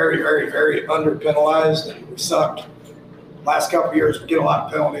were very, very, very under-penalized, and we sucked. Last couple years, we get a lot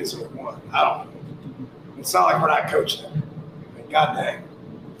of penalties, and we won. I don't know. It's not like we're not coaching it. I mean, God dang.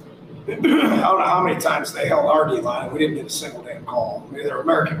 I don't know how many times they held our D-line, and we didn't get a single damn call. I mean, they're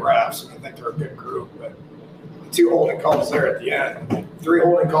American refs, and I think they're a good group, but the 2 holding calls there at the end, 3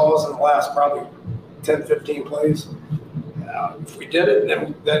 holding calls in the last probably 10, 15 plays. If we did it,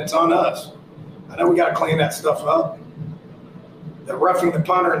 then it's on us. I know we got to clean that stuff up. The roughing the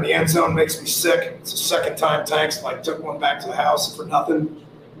punter in the end zone makes me sick. It's the second time Tanks took one back to the house for nothing.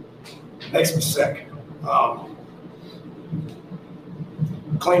 Makes me sick.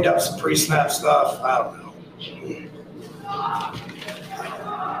 Cleaned up some pre-snap stuff. I don't know.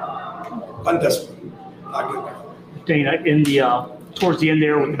 Undisciplined. Not good enough. Dana, in the towards the end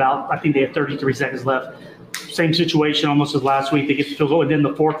there, with I think they had 33 seconds left. Same situation almost as last week. They get the field goal, and then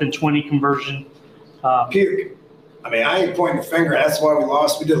the 4th and 20 conversion. Puke. I mean, I ain't pointing the finger. That's why we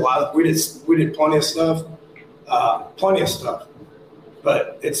lost. We did we did plenty of stuff,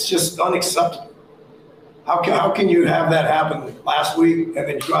 but it's just unacceptable. How can you have that happen last week and then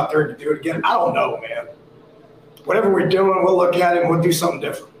you go out there and do it again? I don't know, man. Whatever we're doing, we'll look at it and we'll do something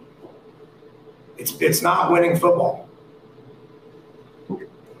different. It's not winning football.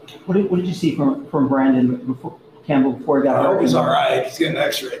 What did you see from Brandon Campbell before he got hurt? He's all right. He's getting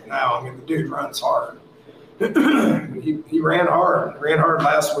X-rayed now. I mean, the dude runs hard. He ran hard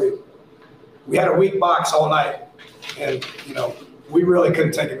last week. We had a weak box all night, and we really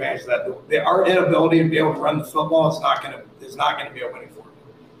couldn't take advantage of that. Our inability to be able to run the football is not going to be a winning formula.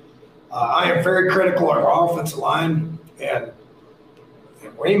 I am very critical of our offensive line, and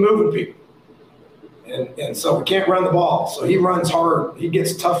we ain't moving people, and so we can't run the ball. So he runs hard. He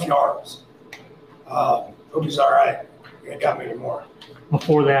gets tough yards. Hope he's all right. He ain't got me anymore.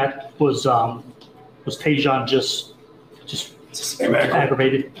 Before that was Tajon just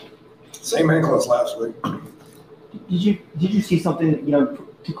aggravated? Same ankle as last week. Did you see something to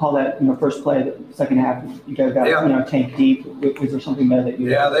call that first play, the second half? You guys got tank deep. Was there something there that you?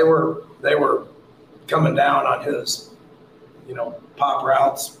 Yeah, they were coming down on his pop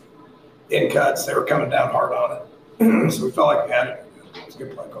routes, in cuts. They were coming down hard on it, so we felt like we had it. It's a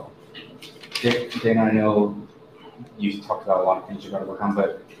good play call. Dana, I know you talked about a lot of things you got to work on,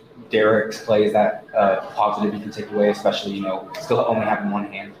 but Derek's play, is that positive you can take away, especially, still only having one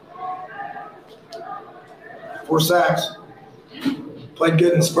hand? 4 sacks. Played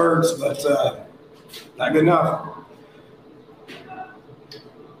good in spurts, but not good enough.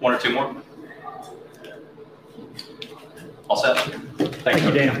 1 or 2 more? All set? Thank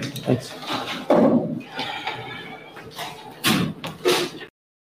you, Dana. Thanks.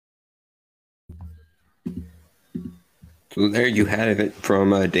 Well, there you have it from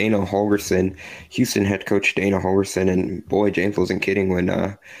Dana Holgerson, Houston head coach Dana Holgerson, and boy, James wasn't kidding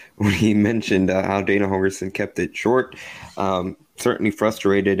when he mentioned how Dana Holgerson kept it short. Certainly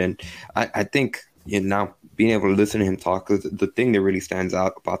frustrated, and I think now being able to listen to him talk, the thing that really stands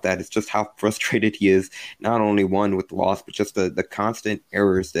out about that is just how frustrated he is. Not only one with the loss, but just the constant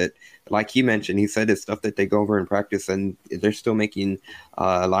errors that, like he mentioned, he said it's stuff that they go over in practice, and they're still making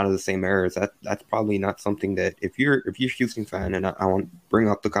a lot of the same errors. That's probably not something that if you're a Houston fan, and I want to bring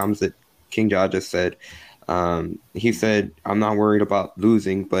up the comments that King Jaw just said. He said, "I'm not worried about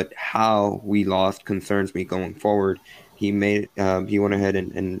losing, but how we lost concerns me going forward." He went ahead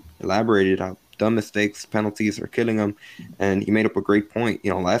and elaborated how dumb mistakes, penalties are killing him, and he made up a great point.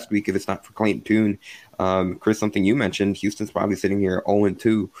 Last week, if it's not for Clayton Tune, Chris, something you mentioned, Houston's probably sitting here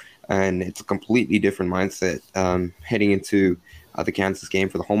 0-2, and it's a completely different mindset heading into the Kansas game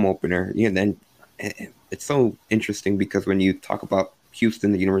for the home opener. Then it's so interesting because when you talk about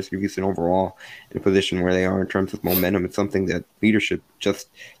Houston, the University of Houston overall, in a position where they are in terms of momentum, it's something that leadership just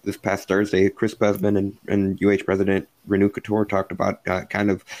this past Thursday, Chris Pesman and UH President Renu Couture talked about kind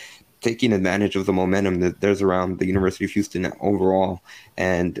of taking advantage of the momentum that there's around the University of Houston overall.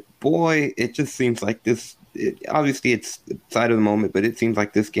 And boy, it just seems like this, obviously it's side of the moment, but it seems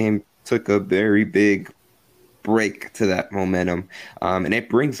like this game took a very big break to that momentum. And it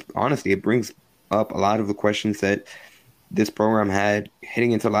brings up a lot of the questions that this program had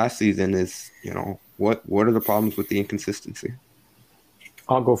heading into last season is, what are the problems with the inconsistency?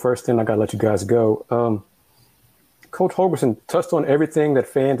 I'll go first, then I got to let you guys go. Coach Holgerson touched on everything that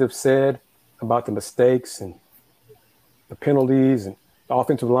fans have said about the mistakes and the penalties and the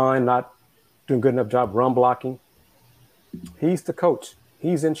offensive line not doing a good enough job run blocking. He's the coach.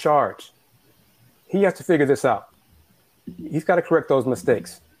 He's in charge. He has to figure this out. He's got to correct those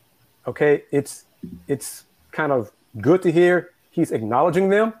mistakes. Okay? It's kind of good to hear he's acknowledging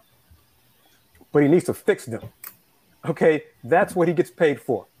them, but he needs to fix them. Okay? That's what he gets paid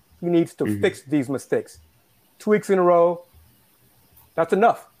for. He needs to fix these mistakes. 2 weeks in a row, that's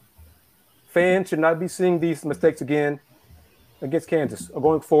enough. Fans should not be seeing these mistakes again against Kansas or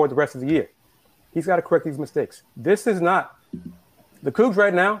going forward the rest of the year. He's got to correct these mistakes. This is not the Cougs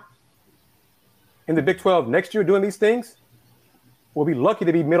right now in the Big 12 next year doing these things will be lucky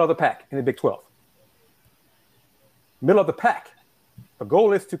to be middle of the pack in the Big 12. Middle of the pack. The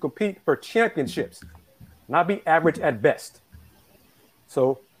goal is to compete for championships, not be average at best.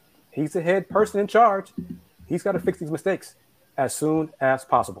 So he's the head person in charge. He's got to fix these mistakes as soon as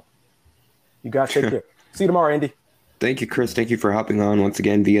possible. You guys take care. See you tomorrow, Andy. Thank you, Chris. Thank you for hopping on once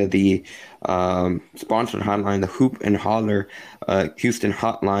again via the sponsored hotline, the Hoop and Holler Houston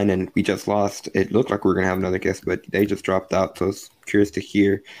hotline. And we just lost. It looked like we were going to have another guest, but they just dropped out. So I was curious to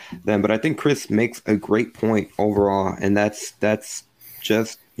hear them. But I think Chris makes a great point overall. And that's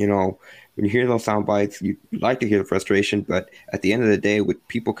just, when you hear those sound bites, you like to hear the frustration. But at the end of the day, what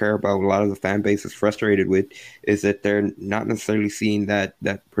people care about, what a lot of the fan base is frustrated with, is that they're not necessarily seeing that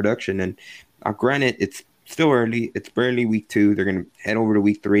production. And granted, it's still early. It's barely week 2. They're going to head over to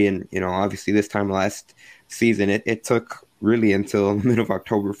week 3. And, obviously this time last season, it took really until the middle of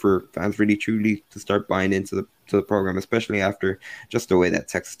October for fans really truly to start buying into the program, especially after just the way that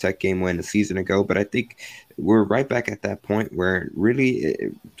Texas Tech game went a season ago. But I think we're right back at that point where really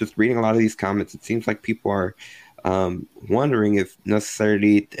just reading a lot of these comments, it seems like people are wondering if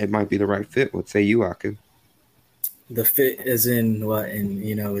necessarily it might be the right fit. What say you, Akib? The fit is in what?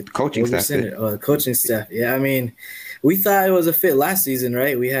 With coaching staff. Coaching staff. Yeah, I mean, we thought it was a fit last season,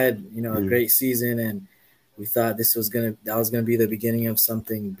 right? We had, a great season, and we thought that was gonna be the beginning of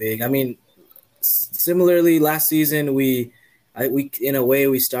something big. I mean, similarly, last season we in a way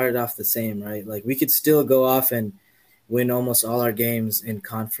we started off the same, right? Like we could still go off and win almost all our games in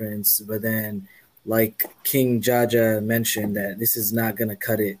conference, but then, like King Jaja mentioned, that this is not gonna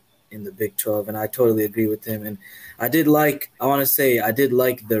cut it in the Big 12, and I totally agree with him. And I did like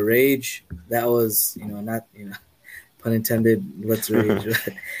the rage that was, not, pun intended, let's rage.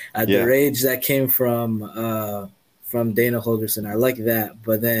 The rage that came from Dana Holgerson. I like that,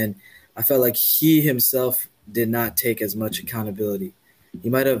 but then I felt like he himself did not take as much accountability. He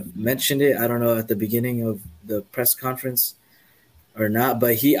might have mentioned it, I don't know, at the beginning of the press conference or not,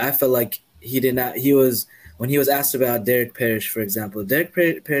 but I felt like he did not. When he was asked about Derek Parrish, for example, Derek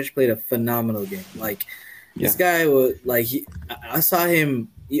Parrish played a phenomenal game. Like, this guy was like, I saw him.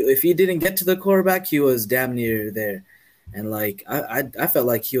 If he didn't get to the quarterback, he was damn near there. And like, I felt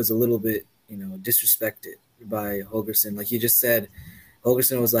like he was a little bit, disrespected by Holgerson. Like, he just said,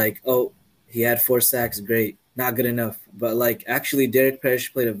 Holgerson was like, "Oh, he had 4 sacks, great, not good enough." But like, actually, Derek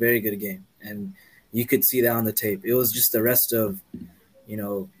Parrish played a very good game, and You could see that on the tape. It was just the rest of,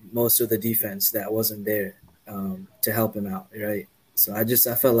 most of the defense that wasn't there to help him out, right? So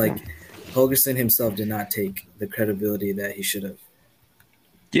I felt like Holgerson himself did not take the credibility that he should have.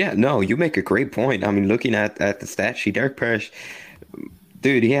 Yeah, no, you make a great point. I mean, looking at the stat sheet, Derek Parrish,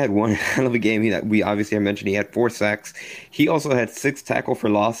 dude, he had one hell of a game. I mentioned he had 4 sacks. He also had 6 tackle for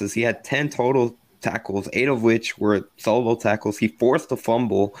losses. He had 10 total tackles, 8 of which were solo tackles. He forced a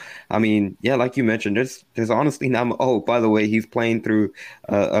fumble. I mean, yeah, like you mentioned, there's honestly not. Oh, by the way, he's playing through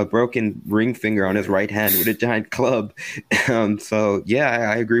a broken ring finger on his right hand with a giant club. So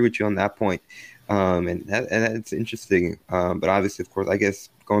yeah, I agree with you on that point. And that's interesting. But obviously, of course, I guess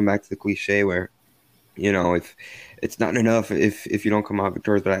going back to the cliche where, if it's not enough if you don't come out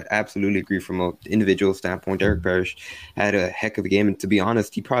victorious, but I absolutely agree from an individual standpoint. Derek Parrish had a heck of a game, and to be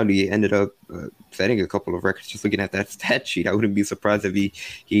honest, he probably ended up setting a couple of records. Just looking at that stat sheet, I wouldn't be surprised if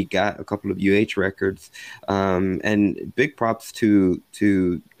he got a couple of UH records. And big props to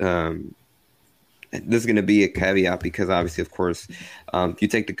this is going to be a caveat because obviously, of course, you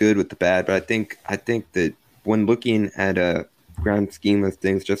take the good with the bad. But I think that when looking at a grand scheme of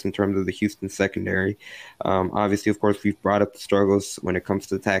things, just in terms of the Houston secondary, obviously, of course, we've brought up the struggles when it comes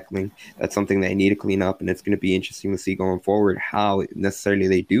to tackling. That's something they need to clean up, and it's going to be interesting to see going forward how necessarily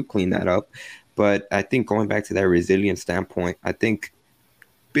they do clean that up. But I think going back to that resilience standpoint, I think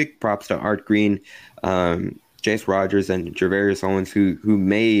big props to Art Green, Jace Rogers, and Javarius Owens, who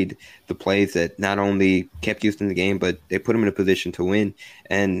made the plays that not only kept Houston in the game, but they put them in a position to win.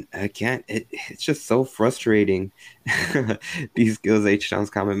 And again, it's just so frustrating. These Gills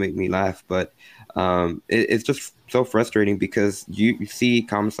H-Towns comment make me laugh, but it's just so frustrating because you see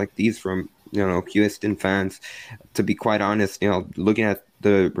comments like these from Houston fans. To be quite honest, looking at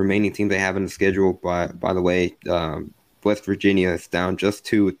the remaining teams they have in the schedule, by the way, West Virginia is down just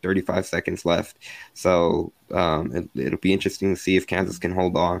 2 with 35 seconds left. So it'll be interesting to see if Kansas can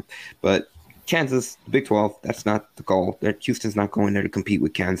hold on. But Kansas, Big 12, that's not the goal. Houston's not going there to compete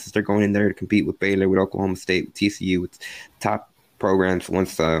with Kansas. They're going in there to compete with Baylor, with Oklahoma State, with TCU, with top programs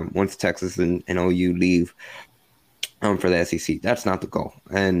once Texas and OU leave for the SEC. That's not the goal.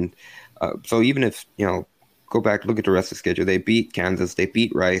 And so even if, go back, look at the rest of the schedule. They beat Kansas. They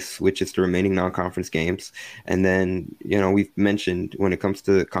beat Rice, which is the remaining non-conference games. And then, we've mentioned when it comes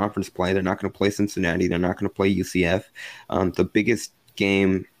to conference play, they're not going to play Cincinnati. They're not going to play UCF. The biggest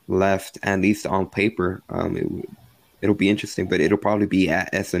game left, at least on paper, it'll be interesting, but it'll probably be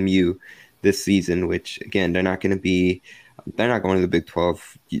at SMU this season, which, again, they're not going to the Big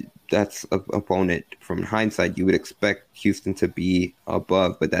 12. That's an opponent. From hindsight, you would expect Houston to be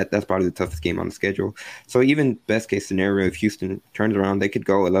above, but that's probably the toughest game on the schedule. So even best case scenario, if Houston turns around, they could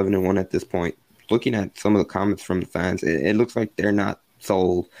go 11-1 at this point. Looking at some of the comments from the fans, it looks like they're not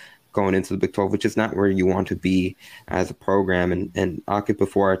sold going into the Big 12, which is not where you want to be as a program. And Akib,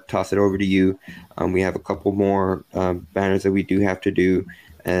 before I toss it over to you, we have a couple more banners that we do have to do.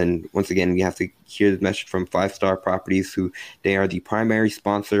 And once again, we have to hear the message from 5 Star Properties, who they are the primary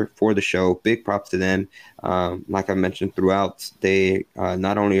sponsor for the show. Big props to them. Like I mentioned throughout, they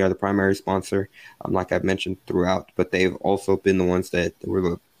not only are the primary sponsor, like I've mentioned throughout, but they've also been the ones that were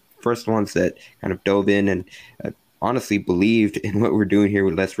the first ones that kind of dove in and honestly believed in what we're doing here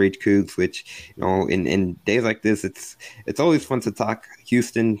with Let's Rage Coogs, which, in days like this, it's always fun to talk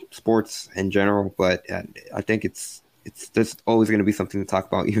Houston sports in general, but I think it's just always going to be something to talk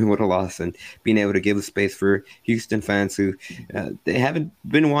about, even with a loss, and being able to give a space for Houston fans who they haven't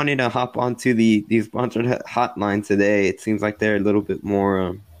been wanting to hop onto the sponsored hotline today. It seems like they're a little bit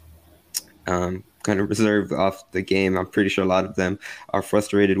more kind of reserved off the game. I'm pretty sure a lot of them are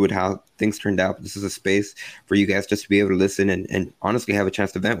frustrated with how things turned out. But this is a space for you guys just to be able to listen and honestly have a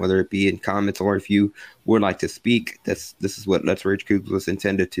chance to vent, whether it be in comments or if you would like to speak. This is what Let's Rage Coogs was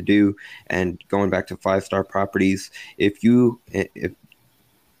intended to do. And going back to 5 Star Properties, if once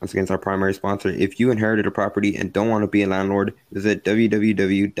again, it's our primary sponsor. If you inherited a property and don't want to be a landlord, visit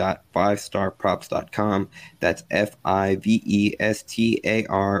www.5starprops.com. That's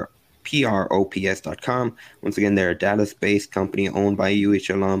FIVESTARPROPS.com. Once again, they're a Dallas-based company owned by a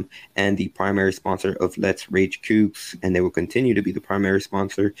UH alum and the primary sponsor of Let's Rage Coogs, and they will continue to be the primary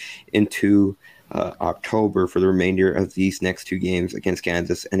sponsor into October for the remainder of these next 2 games against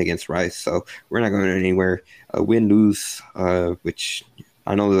Kansas and against Rice. So we're not going anywhere. Win-lose, which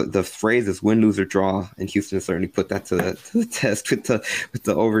I know the phrase is win, lose, or draw, and Houston certainly put that to the test with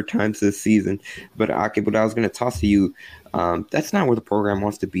the overtimes this season. But Akib, what I was going to toss to you, that's not where the program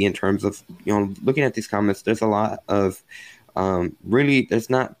wants to be in terms of, looking at these comments. There's a lot of really there's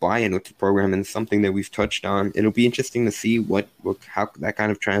not buy-in with the program, and something that we've touched on. It'll be interesting to see how that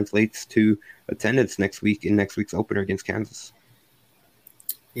kind of translates to attendance next week in next week's opener against Kansas.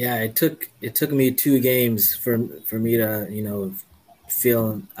 Yeah, it took me 2 games for me to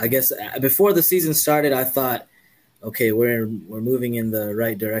feel. I guess before the season started, I thought, okay, we're moving in the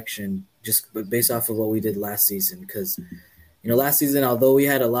right direction just based off of what we did last season. Because last season, although we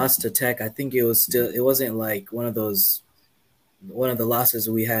had a loss to Tech, I think it wasn't like one of the losses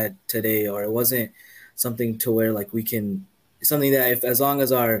we had today, or it wasn't something to where like something that if as long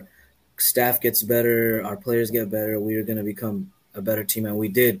as our staff gets better, our players get better, we are going to become a better team, and we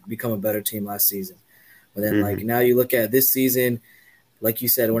did become a better team last season. But then like now you look at this season, like you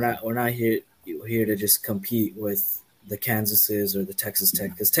said, we're not here to just compete with the Kansases or the Texas Tech,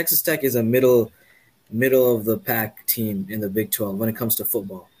 because Texas Tech is a middle of the pack team in the Big 12 when it comes to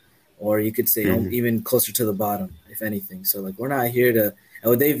football, or you could say even closer to the bottom, if anything. So like we're not here to.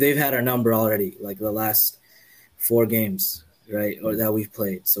 They've had our number already, like the last 4 games, right, or that we've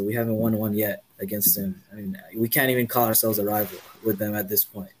played. So we haven't won one yet against them. I mean, we can't even call ourselves a rival with them at this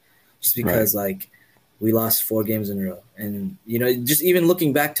point, just because like we lost 4 games in a row. And just even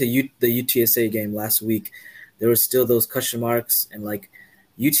looking back to the UTSA game last week, there were still those question marks. And like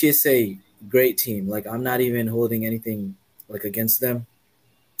UTSA, great team. Like I'm not even holding anything like against them.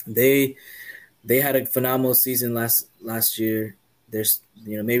 They had a phenomenal season last year. There's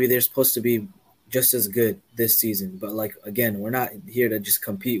maybe they're supposed to be just as good this season, but like again, we're not here to just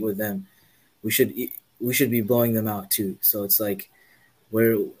compete with them. We should be blowing them out too. So it's like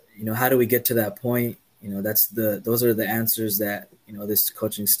how do we get to that point? Those are the answers that this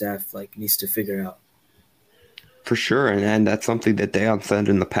coaching staff like needs to figure out. For sure, and that's something that Deion said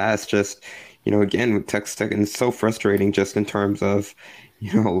in the past. Just again with Texas Tech, and it's so frustrating just in terms of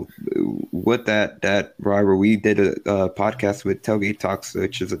what that rivalry. We did a podcast with Tailgate Talks,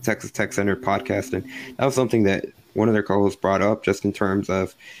 which is a Texas Tech centered podcast, and that was something that one of their co-hosts brought up just in terms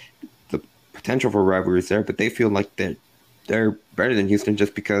of the potential for rivalries there. But they feel like they're better than Houston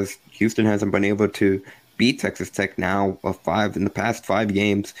just because Houston hasn't been able to beat Texas Tech now in the past 5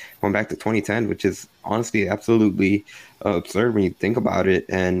 games, going back to 2010, which is honestly absolutely absurd when you think about it.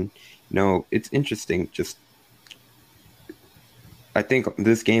 And it's interesting. Just I think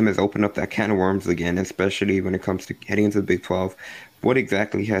this game has opened up that can of worms again, especially when it comes to heading into the Big 12. What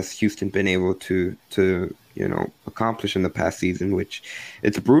exactly has Houston been able to accomplish in the past season, which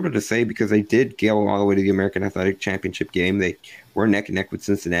it's brutal to say because they did go all the way to the American Athletic Championship game. They were neck and neck with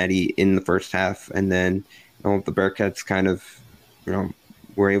Cincinnati in the first half, and then the Bearcats kind of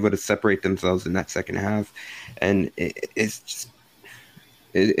were able to separate themselves in that second half. And it's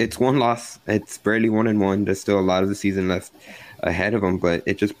one loss. It's barely 1-1. There's still a lot of the season left ahead of them, but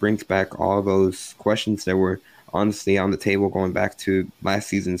it just brings back all those questions that were honestly on the table going back to last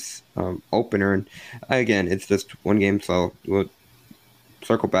season's opener. And again, it's just one game, so we'll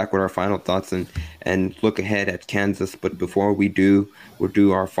circle back with our final thoughts and look ahead at Kansas. But before we do, we'll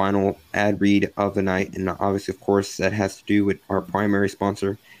do our final ad read of the night. And obviously, of course, that has to do with our primary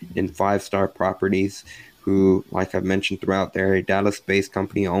sponsor in 5 Star Properties, who, like I've mentioned throughout, they're a Dallas-based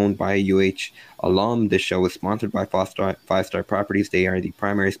company owned by a UH alum. This show is sponsored by 5 Star Properties. They are the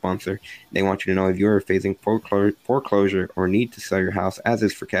primary sponsor. They want you to know if you're facing foreclosure or need to sell your house as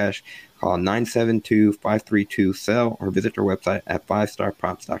is for cash, call 972-532-SELL or visit their website at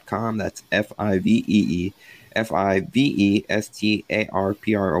 5starprops.com. That's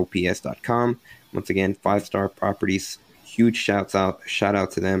FIVESTARPROPS.com. Once again, 5 Star Properties. Huge shout out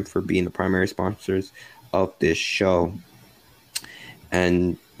to them for being the primary sponsors of this show.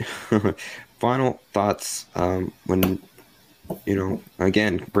 And final thoughts, when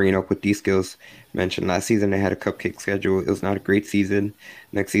again, bringing up what D-Skills mentioned last season, they had a cupcake schedule. It was not a great season.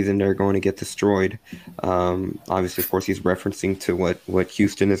 Next season, they're going to get destroyed. Obviously, of course, he's referencing to what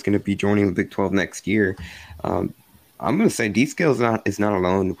Houston is going to be joining the Big 12 next year. I'm going to say D-Skills is not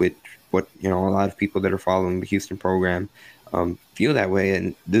alone with what a lot of people that are following the Houston program feel that way.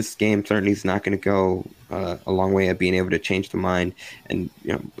 And this game certainly is not going to go a long way at being able to change the mind. And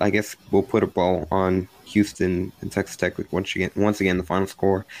I guess we'll put a bow on Houston and Texas Tech with once again the final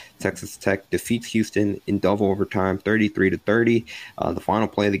score. Texas Tech defeats Houston in double overtime, 33-30. The final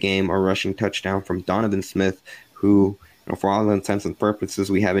play of the game, a rushing touchdown from Donovan Smith, who, for all intents and purposes,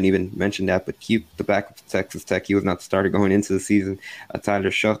 we haven't even mentioned that, but the backup for Texas Tech, he was not the starter going into the season.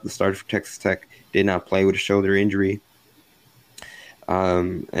 Tyler Shuck, the starter for Texas Tech, did not play with a shoulder injury.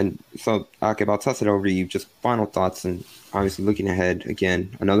 And so, okay, I'll toss it over to you. Just final thoughts, and obviously looking ahead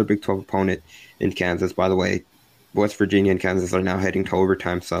again, another Big 12 opponent in Kansas. By the way, West Virginia and Kansas are now heading to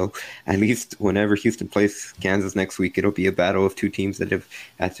overtime. So at least whenever Houston plays Kansas next week, it'll be a battle of two teams that have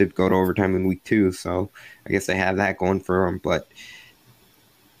had to go to overtime in week 2. So I guess they have that going for them. But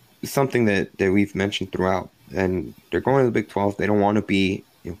something that we've mentioned throughout, and they're going to the Big 12. They don't want to be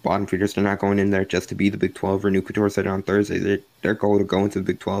bottom feeders. They're not going in there just to be the Big 12. Renew Couture said it on Thursday. Their goal to go into the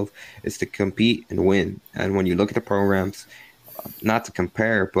Big 12 is to compete and win. And when you look at the programs, not to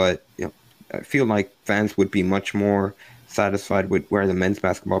compare, but I feel like fans would be much more satisfied with where the men's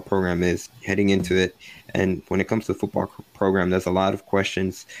basketball program is heading into it. And when it comes to the football program, there's a lot of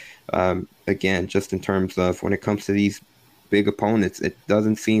questions. Again, just in terms of when it comes to these big opponents, it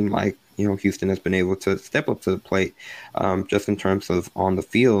doesn't seem like Houston has been able to step up to the plate. Just in terms of on the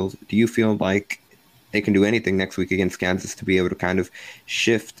field, do you feel like they can do anything next week against Kansas to be able to kind of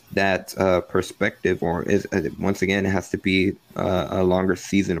shift that perspective, or is once again it has to be a longer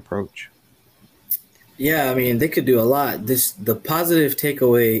season approach? Yeah, I mean, they could do a lot. The positive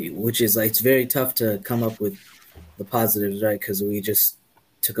takeaway, which is like it's very tough to come up with the positives, right? Because we just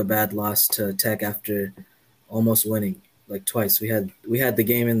took a bad loss to Tech after almost winning like twice. We had the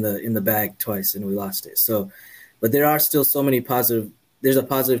game in the bag twice and we lost it. So, but there are still so many positive. There's a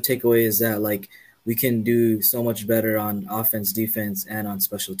positive takeaway is that like we can do so much better on offense, defense, and on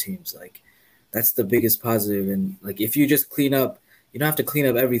special teams. Like that's the biggest positive. And like if you just clean up. You don't have to clean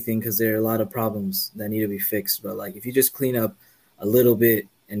up everything because there are a lot of problems that need to be fixed. But, like, if you just clean up a little bit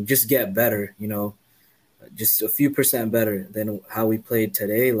and just get better, just a few % better than how we played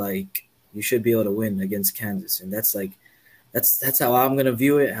today, like, you should be able to win against Kansas. And that's, like, that's how I'm going to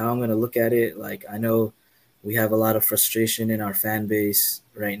view it, how I'm going to look at it. Like, I know we have a lot of frustration in our fan base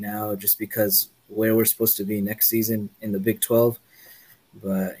right now just because where we're supposed to be next season in the Big 12.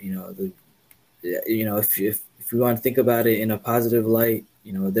 But, if we want to think about it in a positive light,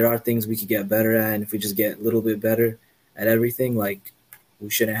 there are things we could get better at, and if we just get a little bit better at everything, like we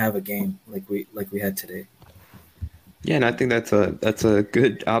shouldn't have a game like we had today. Yeah, and I think that's a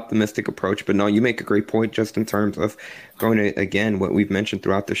good optimistic approach. But no, you make a great point just in terms of going to, again, what we've mentioned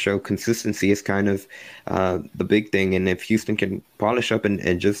throughout the show. Consistency is kind of the big thing, and if Houston can polish up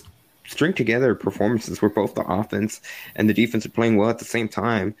and just string together performances where both the offense and the defense are playing well at the same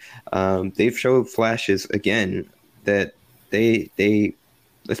time. They've showed flashes again that they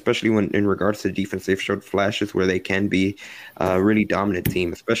especially when in regards to the defense, they've showed flashes where they can be a really dominant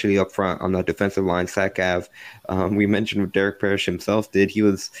team, especially up front on the defensive line. Sac Ave, we mentioned what Derek Parrish himself did. He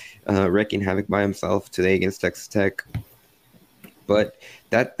was wreaking havoc by himself today against Texas Tech. But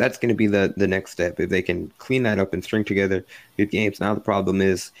that's going to be the next step. If they can clean that up and string together good games. Now the problem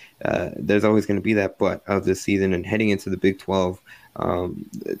is there's always going to be that but of this season, and heading into the Big 12,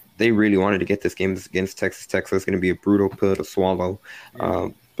 they really wanted to get this game against Texas Tech, so it's going to be a brutal pill to swallow.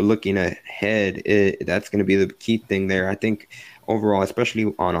 But looking ahead, that's going to be the key thing there. I think overall,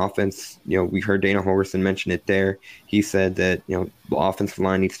 especially on offense, we heard Dana Holgorsen mention it there. He said that, the offensive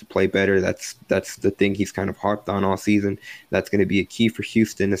line needs to play better. That's the thing he's kind of harped on all season. That's going to be a key for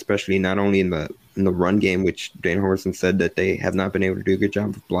Houston, especially not only in the run game, which Dana Holgorsen said that they have not been able to do a good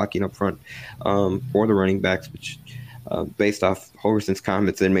job of blocking up front for the running backs, which based off Holgorsen's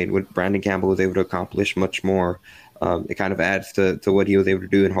comments they made, what Brandon Campbell was able to accomplish much more. It kind of adds to what he was able to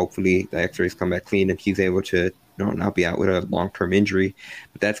do, and hopefully the x-rays come back clean and he's able to not be out with a long-term injury.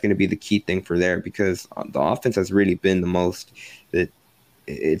 But that's going to be the key thing for there, because the offense has really been the most that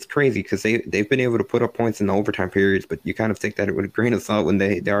it's crazy, because they've been able to put up points in the overtime periods, but you kind of take that with a grain of salt when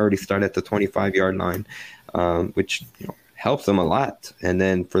they already start at the 25-yard line, which helps them a lot. And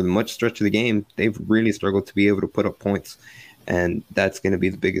then for the much stretch of the game, they've really struggled to be able to put up points. And that's going to be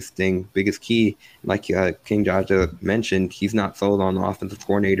the biggest thing, biggest key. Like King Jaja mentioned, he's not sold on the offensive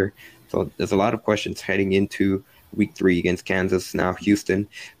coordinator. So there's a lot of questions heading into week 3 against Kansas. Now Houston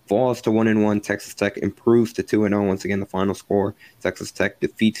falls to 1-1. Texas Tech improves to 2-0. Once again, the final score, Texas Tech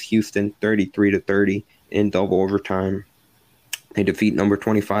defeats Houston 33-30 in double overtime. They defeat number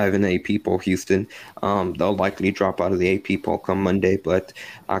 25 in the AP poll, Houston. They'll likely drop out of the AP poll come Monday. But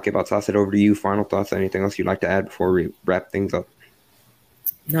Akib, I'll toss it over to you. Final thoughts, anything else you'd like to add before we wrap things up?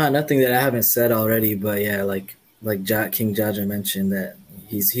 No, nothing that I haven't said already. But yeah, like King Jaja mentioned, that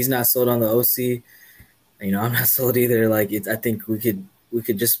he's not sold on the OC. I'm not sold either. Like I think we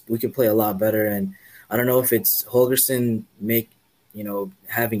could play a lot better. And I don't know if it's Holgorsen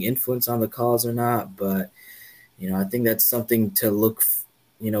having influence on the calls or not, but I think that's something to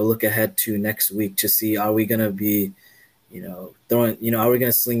look ahead to next week to see, are we going to be, throwing, are we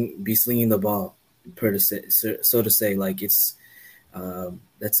going to be slinging the ball, so to say, like it's,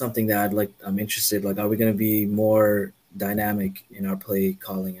 that's something that I'm interested, like, are we going to be more dynamic in our play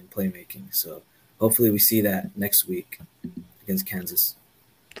calling and playmaking? So hopefully we see that next week against Kansas.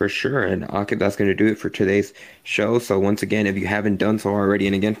 For sure. And Akib, that's going to do it for today's show. So once again, if you haven't done so already,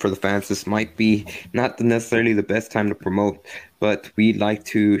 and again, for the fans, this might be not necessarily the best time to promote, but we'd like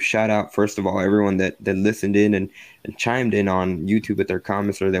to shout out, first of all, everyone that listened in and chimed in on YouTube with their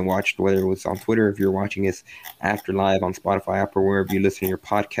comments, or then watched, whether it was on Twitter, if you're watching us after live on Spotify app or wherever you listen to your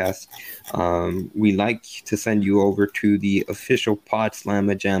podcast. We like to send you over to the official Pod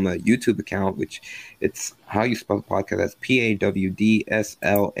Slamma Jamma YouTube account, which it's how you spell the podcast. That's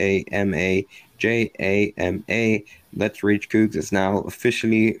PAWDSLAMAJAMA. Let's Reach Coogs is now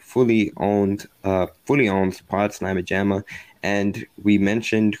officially fully owns Pod Slamma Jamma. And we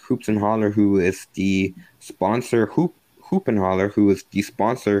mentioned Hoops and Holler, who is the sponsor, Hoop and Holler, who is the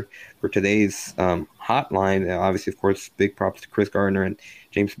sponsor for today's hotline. Obviously, of course, big props to Chris Gardner and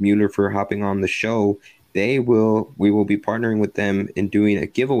James Mueller for hopping on the show. We will be partnering with them in doing a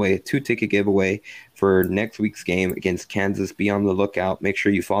giveaway, a 2-ticket giveaway for next week's game against Kansas. Be on the lookout. Make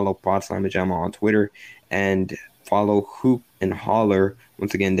sure you follow Pod Slamma Jamma on Twitter and follow Hoop and Holler.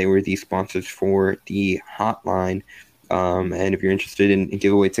 Once again, they were the sponsors for the hotline. And if you're interested in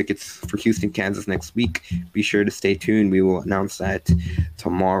giveaway tickets for Houston, Kansas next week, be sure to stay tuned. We will announce that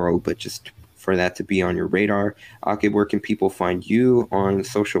tomorrow, but just for that to be on your radar. Akib, where can people find you on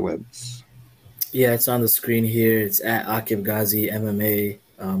social webs? Yeah, it's on the screen here. It's at Akib Ghazi MMA.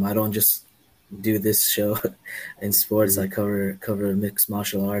 I don't just do this show in sports. I cover mixed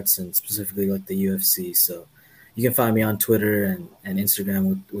martial arts and specifically like the UFC. So you can find me on Twitter and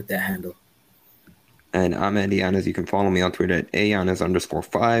Instagram with that handle. And I'm Andy Yanes. You can follow me on Twitter at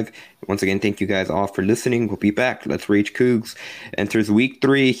 @Yanes_5. Once again, thank you guys all for listening. We'll be back. Let's Reach Cougs enters week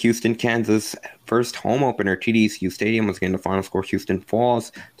 3, Houston, Kansas. First home opener, TDECU Stadium. Once again, the final score, Houston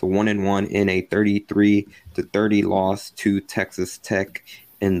falls to 1-1 in a 33-30 loss to Texas Tech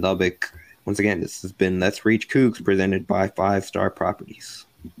in Lubbock. Once again, this has been Let's Reach Cougs, presented by 5 Star Properties.